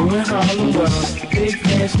we do in Harlem World. Big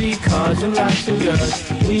fancy cars and lots of girls.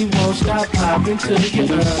 We won't stop popping till you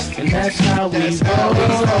earn. And that's how we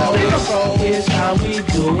roll. Here's how we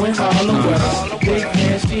do in Harlem World. Big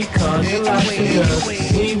fancy cars and lots of girls.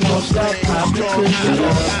 We won't stop popping till you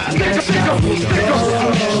earn. And that's how we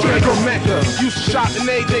roll. Straight Mecca, used to shop in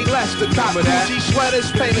AJ Lester. Cop Gucci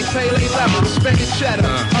sweaters, painting Pele leather, spending cheddar.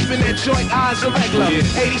 Up in that joint, eyes are regular.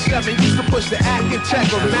 87, used to push the Act and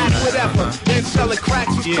Checker, Mac, whatever. Then selling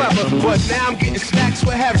cracks was clever, but now I'm getting stacks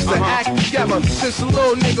with heads to act together. Since a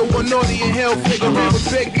little nigga, one naughty and hell figure, ran with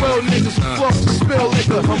big real niggas who floss to spill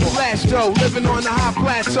liquor. Flash dough, living on the high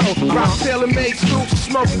plateau. Rock tailor-made suits,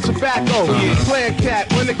 smoking tobacco. Player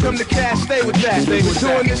cat, when it come to cash, stay with that. Been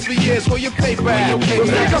doing this for years, where your paper at?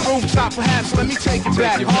 Make a rooftop, perhaps, let me take it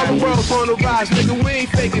back. All the world's on the rise, nigga, we ain't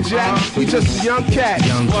faking jack. We just a young cat,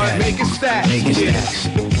 making stats.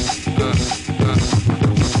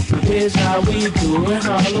 Here's how we do in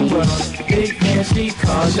Harlem World. Big fancy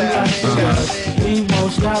cars and lots of girls. We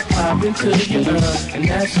won't stop popping till you earn. And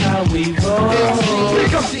that's how we roll.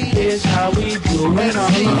 Here's how we do in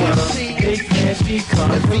Harlem World. Big fancy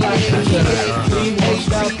cars and lots of girls. We won't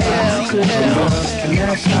stop popping till you earn. And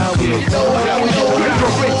that's how we roll.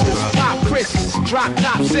 Pop Chris's, drop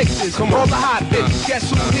top sixes. All the hot bitches, guess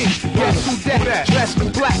who me? Guess who that? Dressed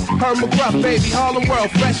in black, Herb McGruff, baby, Harlem World,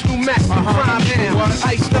 fresh new Mac, prime ham,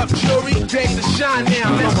 iced up jewelry, day to shine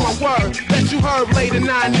now. That's my word. Bet you heard later 9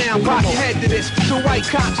 now. Rock your head to this. To white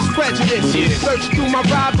cops is prejudice. Searching through my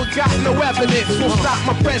ride, but got no evidence. Won't stop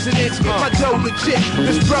my presidents. Get my dough legit.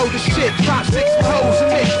 This bro the shit. Pop 6 hoes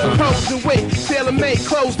in it. Pros and wit. Tailor-made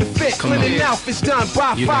clothes to fit. Linen outfits done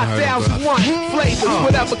by 5,001 flavors.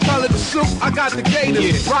 Whatever color the suit, I got the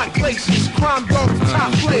gators. Rock places. Crime dog,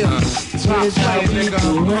 top player. Here's how we do in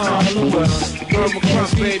Harlem World. Big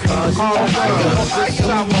fancy cars and lots of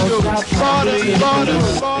girls.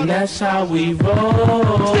 And that's how we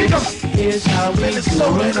roll. Here's how we do in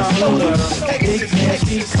Harlem World. Big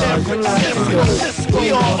fancy cars and lots of girls.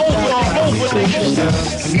 We all over, niggas.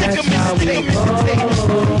 And that's how we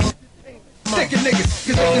roll. Stick your niggas,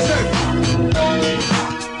 cause they deserve it.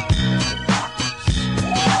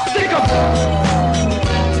 Stick 'em.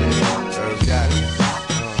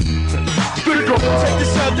 Check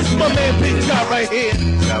this out, this is my man Big John right here.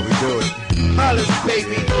 How we do it? Hollis,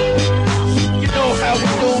 baby. You know how we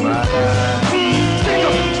do.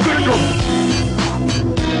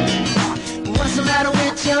 What's the matter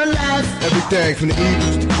with your life? Everything from the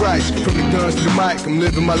Eagles to Christ, from the guns to the mic, I'm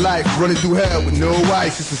living my life, running through hell with no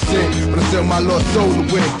ice. It's a sin, but I sell my lost soul to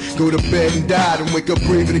win. Go to bed and die, and wake up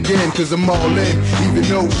breathing again, cause I'm all in. Even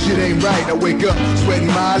though shit ain't right, I wake up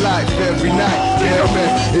sweating my life every night. Yeah,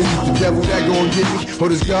 man, is it the devil that gon' get me? Or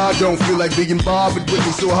does God don't feel like being bothered with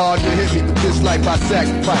me, so hard to hit me? But this life I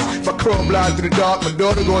sacrifice. If I crawl blind through the dark, my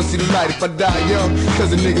daughter gon' see the light. If I die young,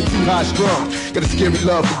 cause a nigga too high strung. Got a scary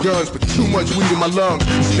love for guns, but too much weed in my lungs.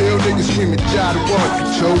 Still niggas screaming, Jah the one,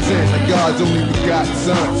 chosen like God's only begotten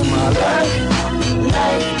son. It's my life.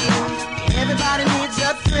 Everybody needs a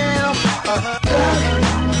thrill.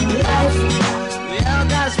 Life. We all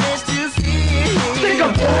got a space to feel.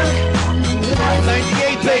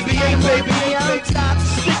 98, baby,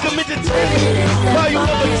 Stick 'em in the 10. Volume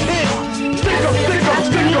number 10. Stick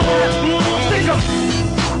 'em.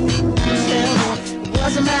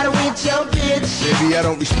 What's the matter with your bitch? Baby, I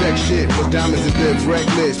don't respect shit. Most diamonds and live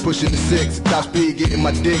reckless. Pushing the 6, top speed, getting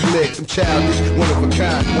my dick licked. I'm childish, one of a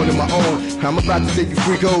kind, one of my own. I'm about to take you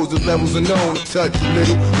freak hoes, the levels unknown. Touch a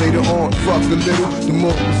little, later on, fuck a little. The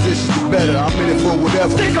more positions, the better. I'm in it for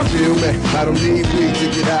whatever. Feel me? I don't need weed to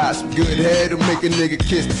get high. Some good head will make a nigga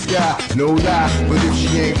kiss the sky. No lie, but if she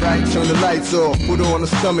ain't right, turn the lights off. Put her on the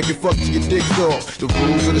stomach and fuck till your dick's off. The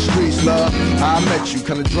rules of the streets, love. I met you,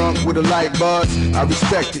 kinda drunk with a light buzz. I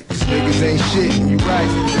respect it, cause niggas ain't shit, and you right.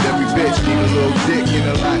 And every bitch need a little dick in a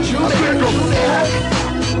lot.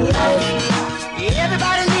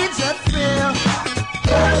 Everybody needs a thrill.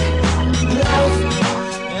 Life.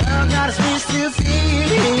 And all got a space to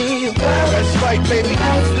feel. That's right, baby.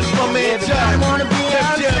 This is my man John. Def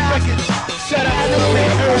Jam Records. Shout out to my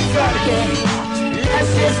man Eric Friday.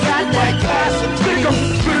 Let's just got that class.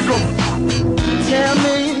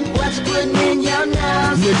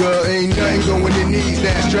 nigga. Ain't nothing going in these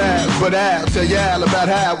now straps. But I'll tell y'all about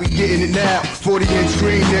how we getting it now. 40-inch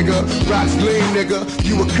screen, nigga. Rocks gleam, nigga.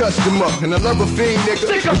 You a customer, and I love a fiend, nigga.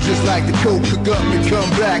 It's just like the coke, cook up and come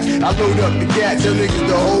back. I load up the gat, tell niggas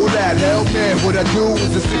to hold that. Hell, man, what I do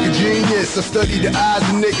is a sick of genius. I study the eyes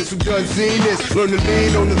of niggas who done seen this. Learn to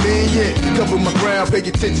lean on the lenient. Cover my ground, pay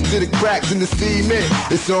attention to the cracks in the cement.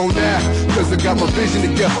 It's on now, cause I got my vision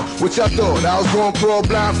together. Which I thought I was gonna crawl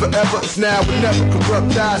blind forever. It's now or never.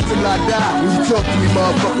 Corrupt eyes till I die. When you talk to me,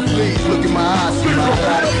 motherfucker, please look in my eyes. See my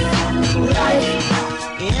life.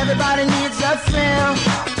 Everybody needs a thrill.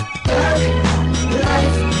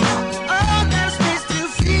 Life. Oh, there's space to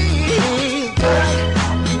feel.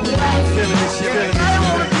 Life. Everybody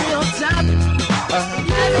wanna be on top.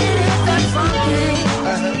 Let me hit that funky.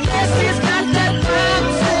 Yes, it's got that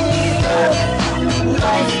bouncy.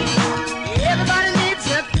 Life. Everybody needs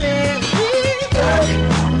a thrill.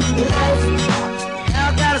 Life. Now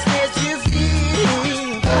got a space to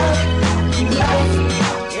feel. Life.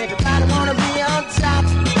 Everybody wanna be on top.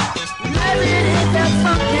 Let me hit that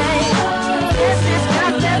funky. Yes, it's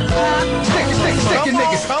got that bouncy. Stick your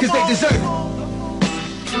niggas, cause they deserve it.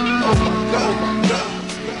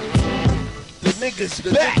 The niggas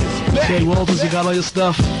back. Okay, Walters, you got all your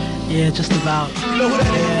stuff? Yeah, just about. You know who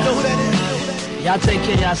that is? You know who that is? Y'all take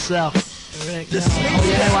care of yourself. Oh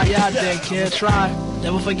yeah, while y'all there, kid, try.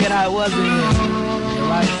 Never forget how it was in here. You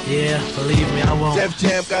right? Yeah, believe me, I won't. Def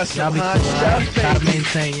Jam got some hot cool, stuff, right? Try to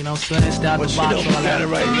maintain, you know what I'm saying? Stay out the box, all that. Got it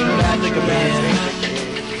right. You know that nigga, man.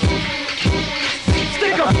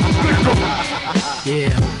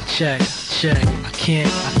 Yeah, check. I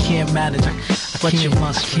can't manage. But you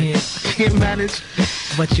must. I can't manage.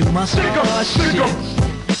 But you must. Oh shit.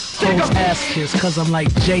 Hoes ass kiss, cause I'm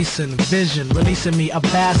like Jason, Vision, releasing me a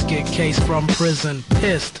basket case from prison,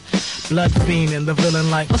 pissed. Blood fiending, the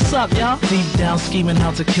villain like, what's up, y'all? Deep down scheming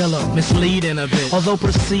how to kill her, misleading a bit. Although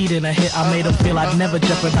proceeding a hit, I made them feel I'd never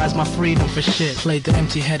jeopardize my freedom for shit. Played the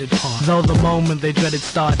empty-headed part, though the moment they dreaded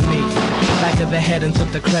started me. Back of the head and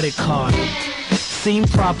took the credit card.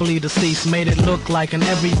 Seemed properly deceased, made it look like an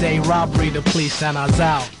everyday robbery to police, and I was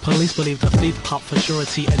out. Police believe the thief cop for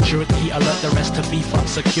surety, and he alert the rest to beef up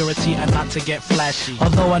security and not to get flashy.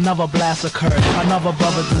 Although another blast occurred, another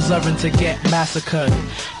brother deserving to get massacred.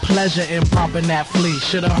 Pleasure in popping that flea,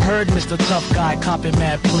 should've heard Mr. Tough Guy copping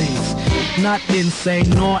mad please. Not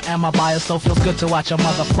insane, nor am I biased, so feels good to watch a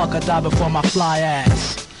motherfucker die before my fly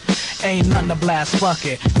ass. Ain't nothing to blast, fuck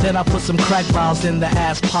it. Then I put some crack vials in the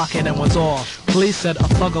ass pocket and was off. Police said a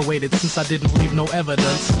thugger waited since I didn't leave no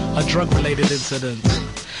evidence. A drug-related incident.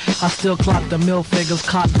 I still clock the mill figures,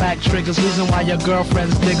 caught back triggers. Reason why your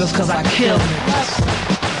girlfriend's diggers, cause I kill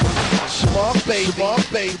niggas. Smart baby.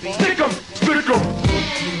 Stick 'em. You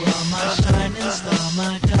are my shining star,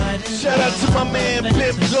 my guiding. Shout out to my man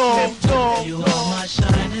Pimp Dong. You are my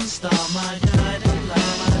shining star, my guiding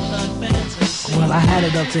light, my thug fantasy. Well, I had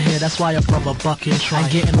it up to here, that's why a brother bucking try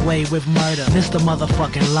getting away with murder. Mr.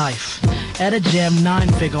 Motherfucking Life. At a jam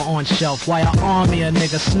 9-figure on shelf, why a army of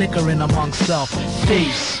niggas snickering among self.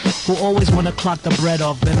 Thieves, who always wanna clock the bread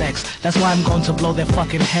off the next. That's why I'm going to blow their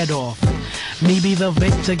fucking head off. Me be the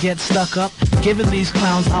victor, get stuck up, giving these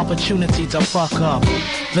clowns opportunity to fuck up.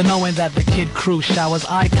 The knowing that the kid crew showers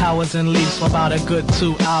eye cowers and leaves for about a good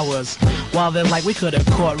 2 hours. While they're like, we could've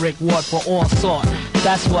caught Rick Ward for all sort.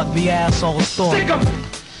 That's what the assholes thought.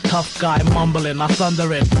 Tough guy mumbling, I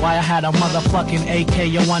thundering. Why I had a motherfucking AK,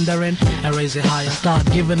 you're wondering? And raise it higher, start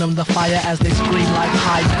giving them the fire as they scream like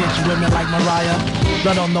high-pitched women like Mariah.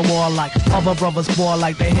 Blood on the wall like other brothers ball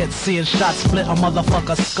like they hit. Seeing shots split a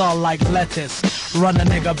motherfucker's skull like lettuce. Run a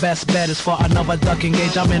nigga, best bet is for another duck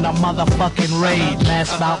engage. I'm in a motherfucking rage.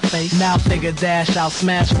 Mask about face, now figure dash out.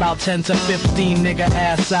 Smash about 10 to 15 nigga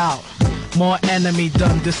ass out. More enemy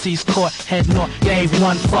done, deceased caught, head north. Gave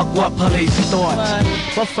one fuck what police thought.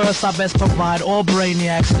 But first I best provide all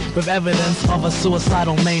brainiacs with evidence of a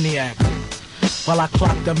suicidal maniac. While I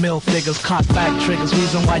clock the mill figures, cock back triggers.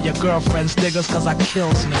 Reason why your girlfriend's diggers, cause I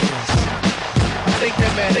kills niggas. I think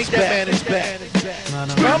that man is back. No.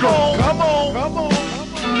 Come on.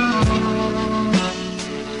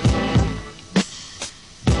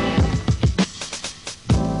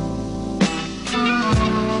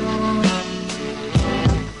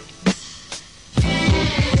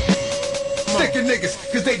 Niggas,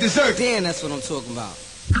 cause they deserve it. Damn, that's what I'm talking about.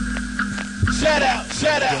 Shout out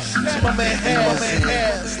to my man Haz.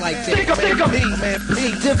 It's like that.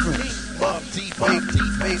 It's different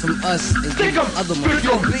from us and other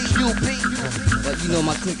motherfuckers. But you know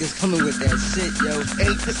my clique is coming with that shit, yo.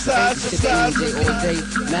 Ain't the size of all day.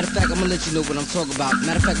 Matter of fact, I'm gonna let you know what I'm talking about.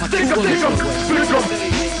 Matter of fact, my crew gonna let you know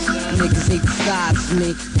what. Niggas ain't the size of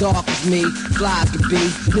me, dark as me, fly as can be.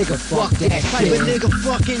 Nigga, fuck that Type shit. of nigga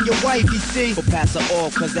fucking your wife, you see. We'll pass her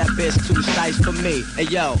off, cause that bitch too nice for me. Hey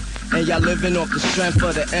yo, and y'all living off the strength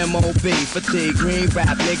of the M.O.B. Fatigue, green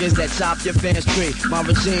rap niggas that chop your fans tree. My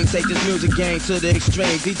regime take this music game to the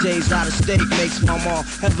extreme. DJs out of state makes my mom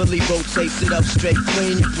heavily rotate. Sit up straight,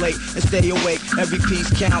 clean your plate, and stay awake. Every piece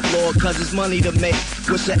count, Lord, cause it's money to make.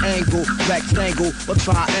 What's your angle, rectangle, or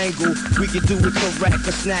triangle? We can do it correct,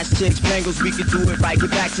 or snatch chicks, bangles. We can do it right,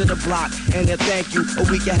 get back to the block, and then thank you. Or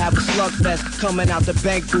we can have a slugfest coming out the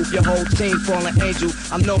bank booth. Your whole team falling angel.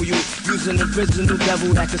 I know you, using the original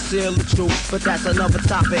devil that conceal the truth, but that's another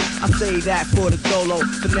topic. I say that for the dolo.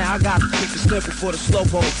 For now, I gotta keep it simple for the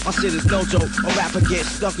slowpoke. My shit is no joke. A rapper gets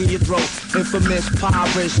stuck in your throat. Infamous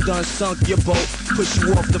pirates done sunk your boat. Push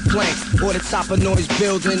you off the plank or the top of noise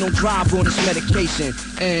building. Don't drive on this medication.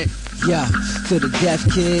 And yeah, to the deaf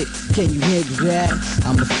kid, can you handle that?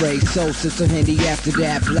 I'm afraid so, since I'm handy after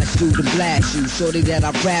that. Bless you to blast you, shorty that I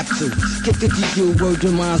rap to. Get the GQ, word to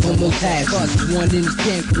mine's almost half us. One in his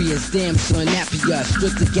pancreas, damn son, nappy us.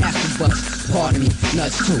 Strip the gas to bust, pardon me,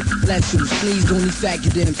 nuts too. Bless you, squeeze on these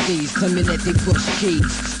faggot MCs. Coming at they push keys.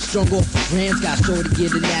 Strung off the brands, got shorty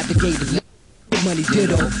get a navigator. Money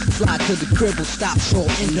ditto, fly to the cribble, stop short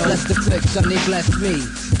and no. Bless the click, son, they bless me.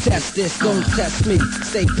 Test this, don't test me.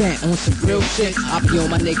 Stay bent on some real shit. I be on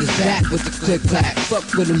my niggas back with the click clack. Fuck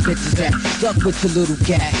with them bitches that duck with the little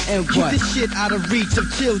gat. And what? Keep this shit out of reach of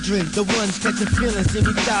children. The ones catching feelings. See me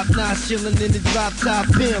top notch chilling in the drop top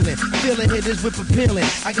peeling. Feeling hitters with appealing.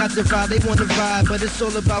 I got the vibe, they want to ride, but it's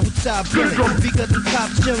all about who top billing. Because the top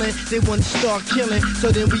chilling, they want to start killing. So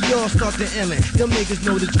then we all start the illin'. Them niggas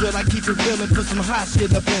know the drill. I keep it real and put some hot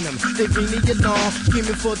shit up in them. They bring me along,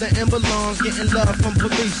 screaming for the ambulance, getting love from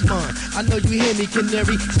policemen. I know you hear me,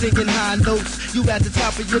 canary, singing high notes. You at the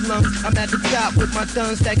top of your lungs, I'm at the top with my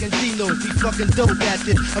thumb stacking G-notes. Be fucking dope at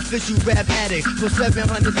this, official rap addict. For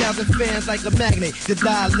 700,000 fans like a magnet. The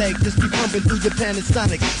dialect just be pumping through your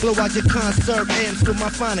Panasonic. Blow out your concert amps with my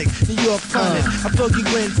phonics. New York phonics. I plug you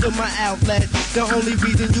into my outlet. The only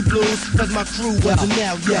reason you blues, cause my crew wasn't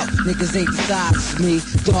out yet. Niggas ain't the size as me,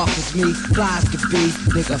 dark as me, fly to be,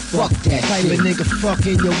 nigga, fuck that type shit. of nigga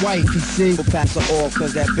fucking your wife, you see. we'll pass her off,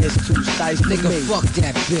 cause that bitch too nice for Nigga, me. fuck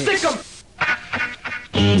that bitch.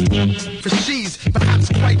 For she's perhaps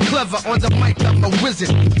quite clever. On the mic, I'm a wizard.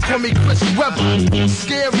 Call me Chris Webber.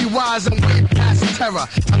 Scary wise, I'm way past terror.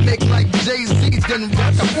 I make like Jay-Z, then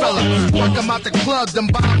Rockefeller. Walk 'em out the club, then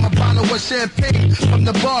buy 'em a bottle of champagne. From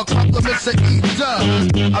the bar, compliments of E-Dub.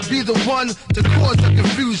 I be the one to cause the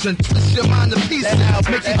confusion. Twist your mind to pieces,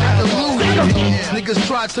 make you get illusion. Niggas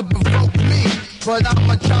try to provoke me, but I'm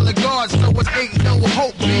a child of God, so it ain't no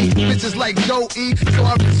hope me. Bitches like Joe E, so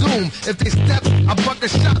I resume. If they step, I buck a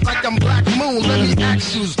shot like I'm Black Moon. Let me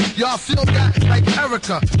ask you, y'all feel that like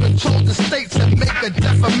Erica? Control the states and make a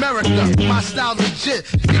deaf America. My style legit,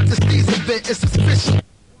 beat the steez a bit, it's official.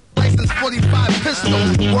 License 45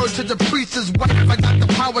 pistol. Word to the preacher's wife, I got the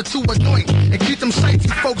power to anoint and keep them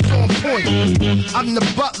shitey folks on point. I'm the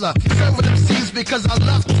butler, serving them seeds because I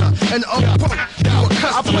loved her. And quote,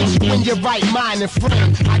 I put you in your right mind and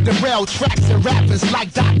frame. I derail tracks and rappers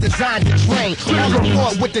like Dr. Zine to train. On the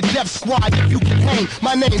board with the Def Squad if you can hang.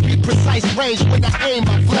 My name be precise range when I aim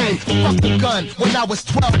my flame. Fuck the gun, when I was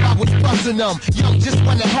 12 I was busting them. Young just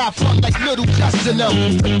wanna have fun like little Justin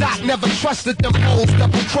them. But Doc never trusted them hoes.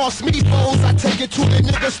 Double cross me foes, I take it to the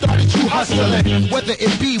nigga started you hustling. Whether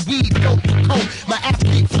it be weed, dope, coke, my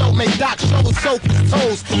athlete flow make Doc show soap his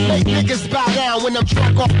toes. Make niggas bow down when I'm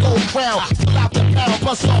drunk off gold crown. Pull out the pound,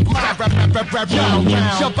 bust off my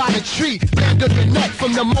round. Jump out a tree, land on your neck.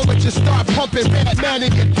 From the moment you start pumping Red Man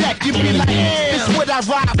in your deck, you be like, this what I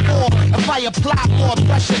ride for. If I apply more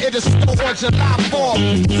pressure, it'll snow on July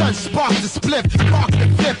 4th. Sun spark the split, park the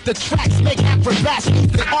fifth. The tracks make acrobats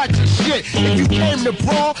move the arch and shit. If you came to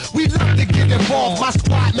brawl, we love to get involved. My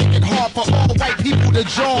squad make it hard for all white people to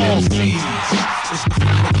join. It's the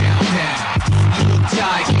final countdown. You look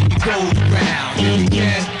tight, can you go around? If you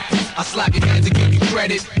can, I slap your hands and give you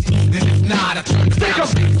credit. Then if not, I turn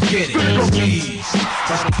around and forget it. Please,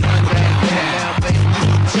 it's the final countdown. You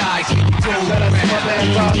look tight, can you go around?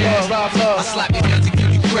 If you can, I slap your hands and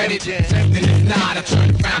give you credit. Then if not, I turn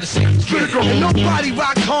around and say forget it. And nobody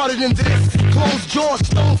rock harder than this. Closed jaw,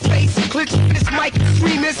 stone face, clench fist, mic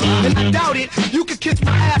extremist. And I doubt it. You could kiss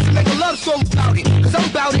my ass and make a love song about it. Cause I'm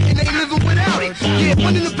about it and they living without it. Yeah,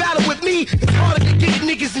 winning the battle with me, it's harder to get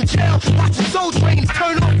niggas in jail. Watching Soul Train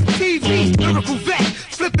turn off the TV. Lyrical vet,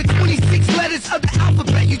 flipping 26 letters of the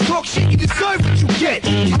alphabet. You talk shit, you deserve what you get.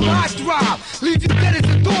 I'm high throb, leave you dead as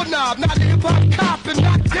a doorknob. Not a hip hop cop and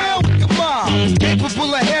not down with the mob. job.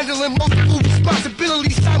 Capable of handling multiple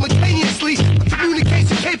responsibilities simultaneously.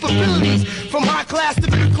 Communication capabilities from high class to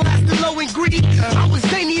middle class to low and greedy. I was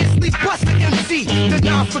zaneously busting MC, the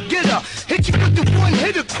non-forgetter. Hit you with the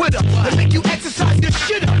one-hitter quitter and make you exercise your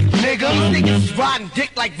shit up, nigga. These niggas is riding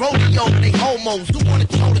dick like rodeo. They homos who wanna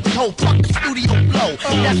toe-to-toe, fuck the studio blow.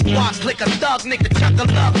 That's why I click a thug nigga, chuck a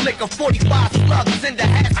love liquor, 45 slugs in the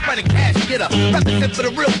hat, spread a cash getter. Represent for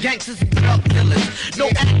the real gangsters and drug dealers. No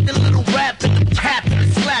acting, little rapping, the capping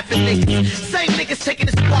and slapping niggas. Same niggas taking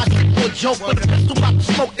the squad shit for a joke. With a pistol about to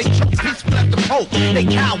smoke, they choke, peaceful at the poke. They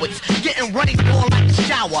cowards, getting ready for like a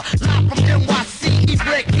shower. Live from NYC,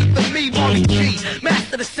 E-Red keeping me Money G.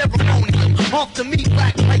 Master the ceremonial. Off the meat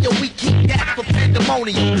black player, we keep that for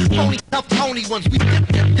pandemonium. Phony tough Tony ones, we dip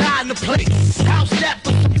them, die in the place. House that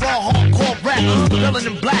for some raw hardcore rap. Villain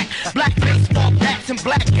in black, black baseball bats and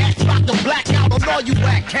black cats. About to black out on all you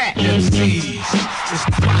whack cats. MCs, it's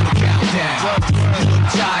the final countdown. You look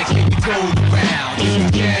shy, can you go around? If you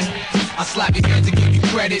can, I slap your hands and give you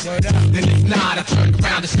credit. Then if not, I turn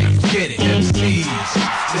around and say forget it. MCs,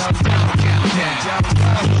 it's the final countdown.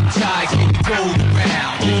 You look shy, can you go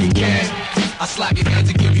around? If you can, I slap your hands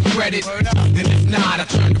and give you credit. Then if not, I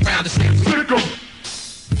turn around and say forget it.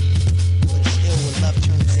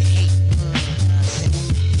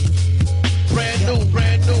 Brand new,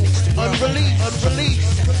 unreleased,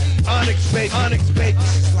 unexpected.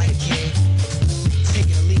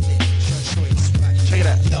 Check it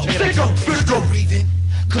out. Breathing.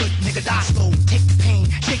 Good nigga die slow, take the pain,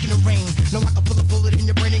 shaking the rain. No, I can pull a bullet in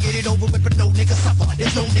your brain and get it over with, but no nigga suffer.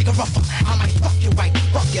 There's no nigga rougher. I might fuck you right,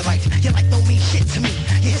 fuck your life. Your life don't mean shit to me.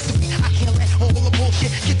 Your history, I can't let all the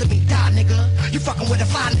bullshit get to me. Die, nigga. You fucking with a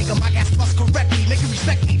fly nigga. My gas must correctly make you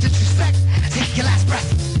respect me. Disrespect. Take your last breath.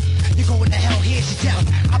 You going to hell, here's your death.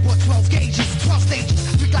 I bought 12 gauges, 12 stages.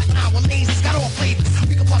 We got hour lasers, got all flavors.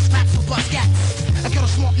 We can bust slaps or bust cats. I got a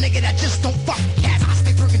smart nigga that just don't fuck with cats. I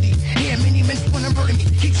stay burgundy. Yeah, many men wanna murder me.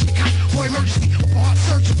 Keep shit cop for emergency. Open heart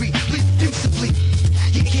surgery. Bleed diffusively.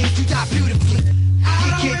 You can't do that beautifully.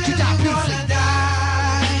 You can't do that beautifully.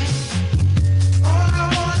 All I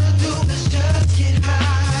wanna do is just get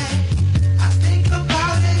high. I think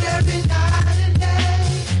about it every night and day.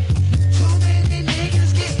 Too many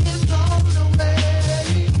niggas getting blown away.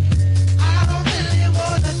 I don't really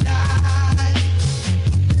wanna die.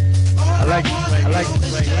 I like it.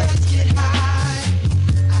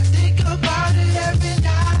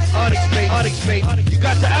 Unexpected. You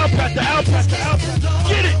got the outpass.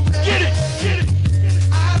 Get it.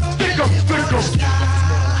 Stick 'em.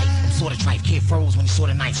 Sort of tripe, kid froze when he saw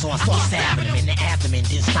the knife, so I started stabbing him in the abdomen.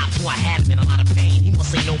 Didn't stop till I had him in a lot of pain. He must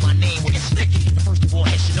say know my name when it's sticky. First of all,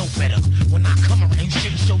 I should know better. When I come around, you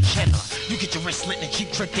shouldn't show cheddar. You get your wrist slit and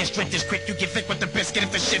cheap trick this quick. You get thick with the biscuit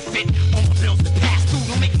if the shit fit. All my bills to pass through,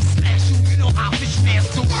 don't make me smash you. You know how fish fans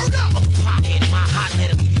do. Word up! I'm a pothead, my hot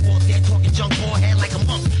letter. Leave you all dead talking junk ball head like a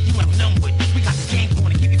monk. You outnumbered. We got this game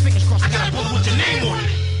going. Keep your fingers crossed. I got a bullet with your name on it.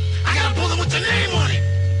 I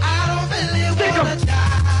don't really wanna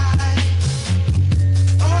die.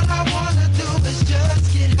 All I wanna do is just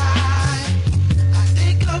get high. I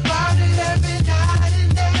think about it every night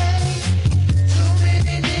and day. Too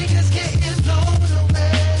many niggas getting blown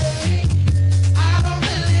away. I don't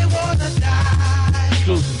really wanna die.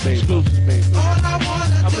 Exclusive, baby. All I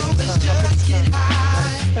wanna do is just get high.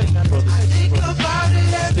 I think about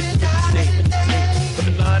it every night and day. For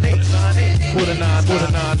the 9-8, for the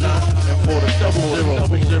 9, and for the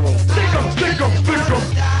 00. Stick 'em.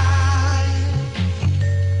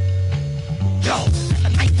 Yo, a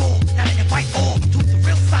night ball, now they fight all to the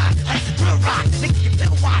real side. That's the drill ride. Niggas get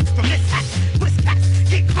little wide from this hat. Twist backs,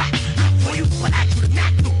 get cracked. Not for you, but act you the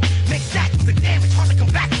knack through. Make stacks the damage, hard to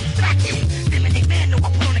come back to. Stack you. Eliminate man, no, I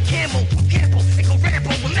put on a camel. Campbell, and go Rambo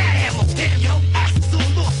with mad ammo. Damn, yo, ass is all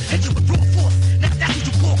lost. Hit you with raw force. Now that's what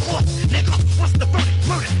you call court. Nigga, what's the verdict?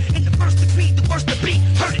 Murder. In the first degree, the worst to be.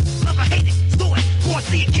 Hurt it, love or hate it. Store it, go and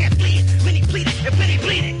see it, can't bleed it. Many bleeding, and plenty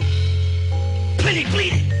bleeding. Plenty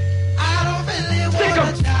bleeding. I don't really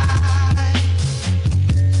wanna die.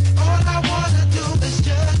 All I wanna do is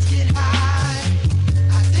just get high.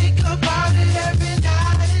 I think about it every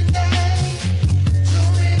night and day. Too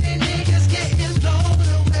many niggas getting blown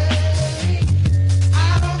away.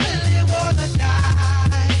 I don't really wanna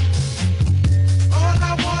die. All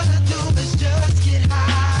I wanna do is just get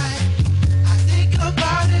high. I think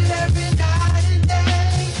about it every night and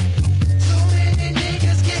day. Too many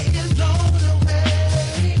niggas getting blown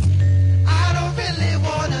away. I don't really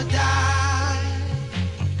wanna die.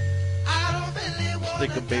 I don't really wanna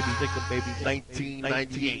Stick 'em, baby.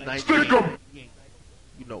 1998. Stick 'em.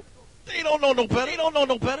 You know, They don't know no better. They don't know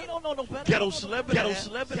no better. They don't know no better. Ghetto celebrity.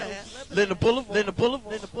 Linda Boulevard.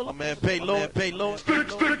 My man Pay Low.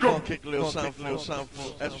 Stick on. Kick a little sound.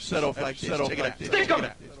 As we set off like this. Check it out. Stick 'em.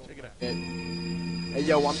 Hey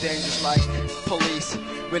yo, I'm dangerous like police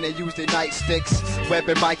when they use their nightsticks. Web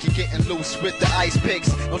and Mikey getting loose with the ice picks.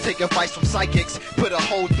 Don't take advice from psychics. Put a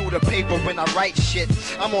hole through the paper when I write shit.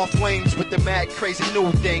 I'm on flames with the mad crazy new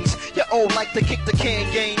things. You're old like to kick the can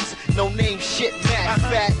games. No name shit, mad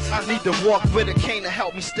fat. I need to walk with a cane to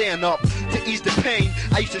help me stand up. To ease the pain,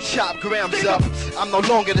 I used to chop grams up. I'm no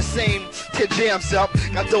longer the same. Tear jams up.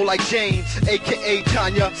 Got dough like Jane, aka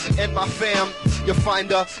Tanya, and my fam. You find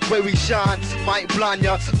her where we shine. Might blind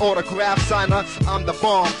ya, autograph signer. I'm the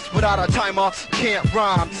bomb without a timer. Can't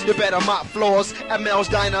rhyme. You better mop floors at Mel's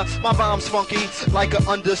Diner. My bomb's funky like a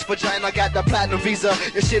Undus vagina. Got the platinum visa.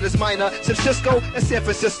 Your shit is minor. San Francisco and San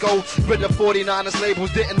Francisco. With the 49ers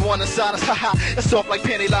labels didn't want to sign us. Haha, it's soft like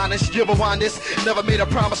panty liners. You ever want this? Never made a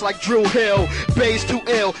promise like Drew Hill. Bay's too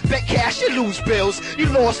ill. Bet cash, you lose bills. You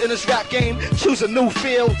lost in this rap game. Choose a new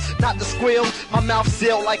field. Not the squeal. My mouth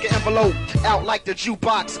sealed like an envelope. Out like the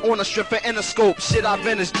jukebox on a strip for Interscope. Shit I've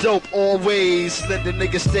been is dope always. Let the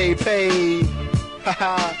niggas stay paid.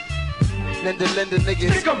 Haha. Let the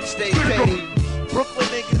niggas stay paid. Brooklyn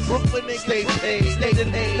niggas stay paid. Let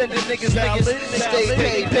the niggas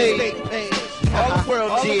stay paid. All the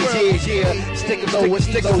world, yeah. Stick it low,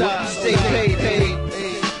 stay paid.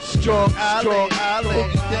 Strong Island.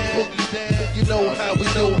 You know how we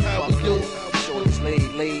do. Shorty's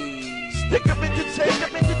laid. Stick 'em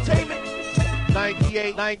entertainment.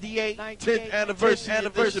 98, 10th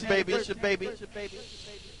anniversary, baby.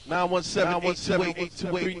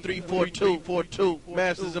 917-828-3342.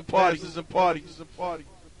 Masters and parties.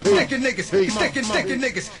 Sticking niggas,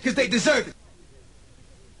 cause they deserve it.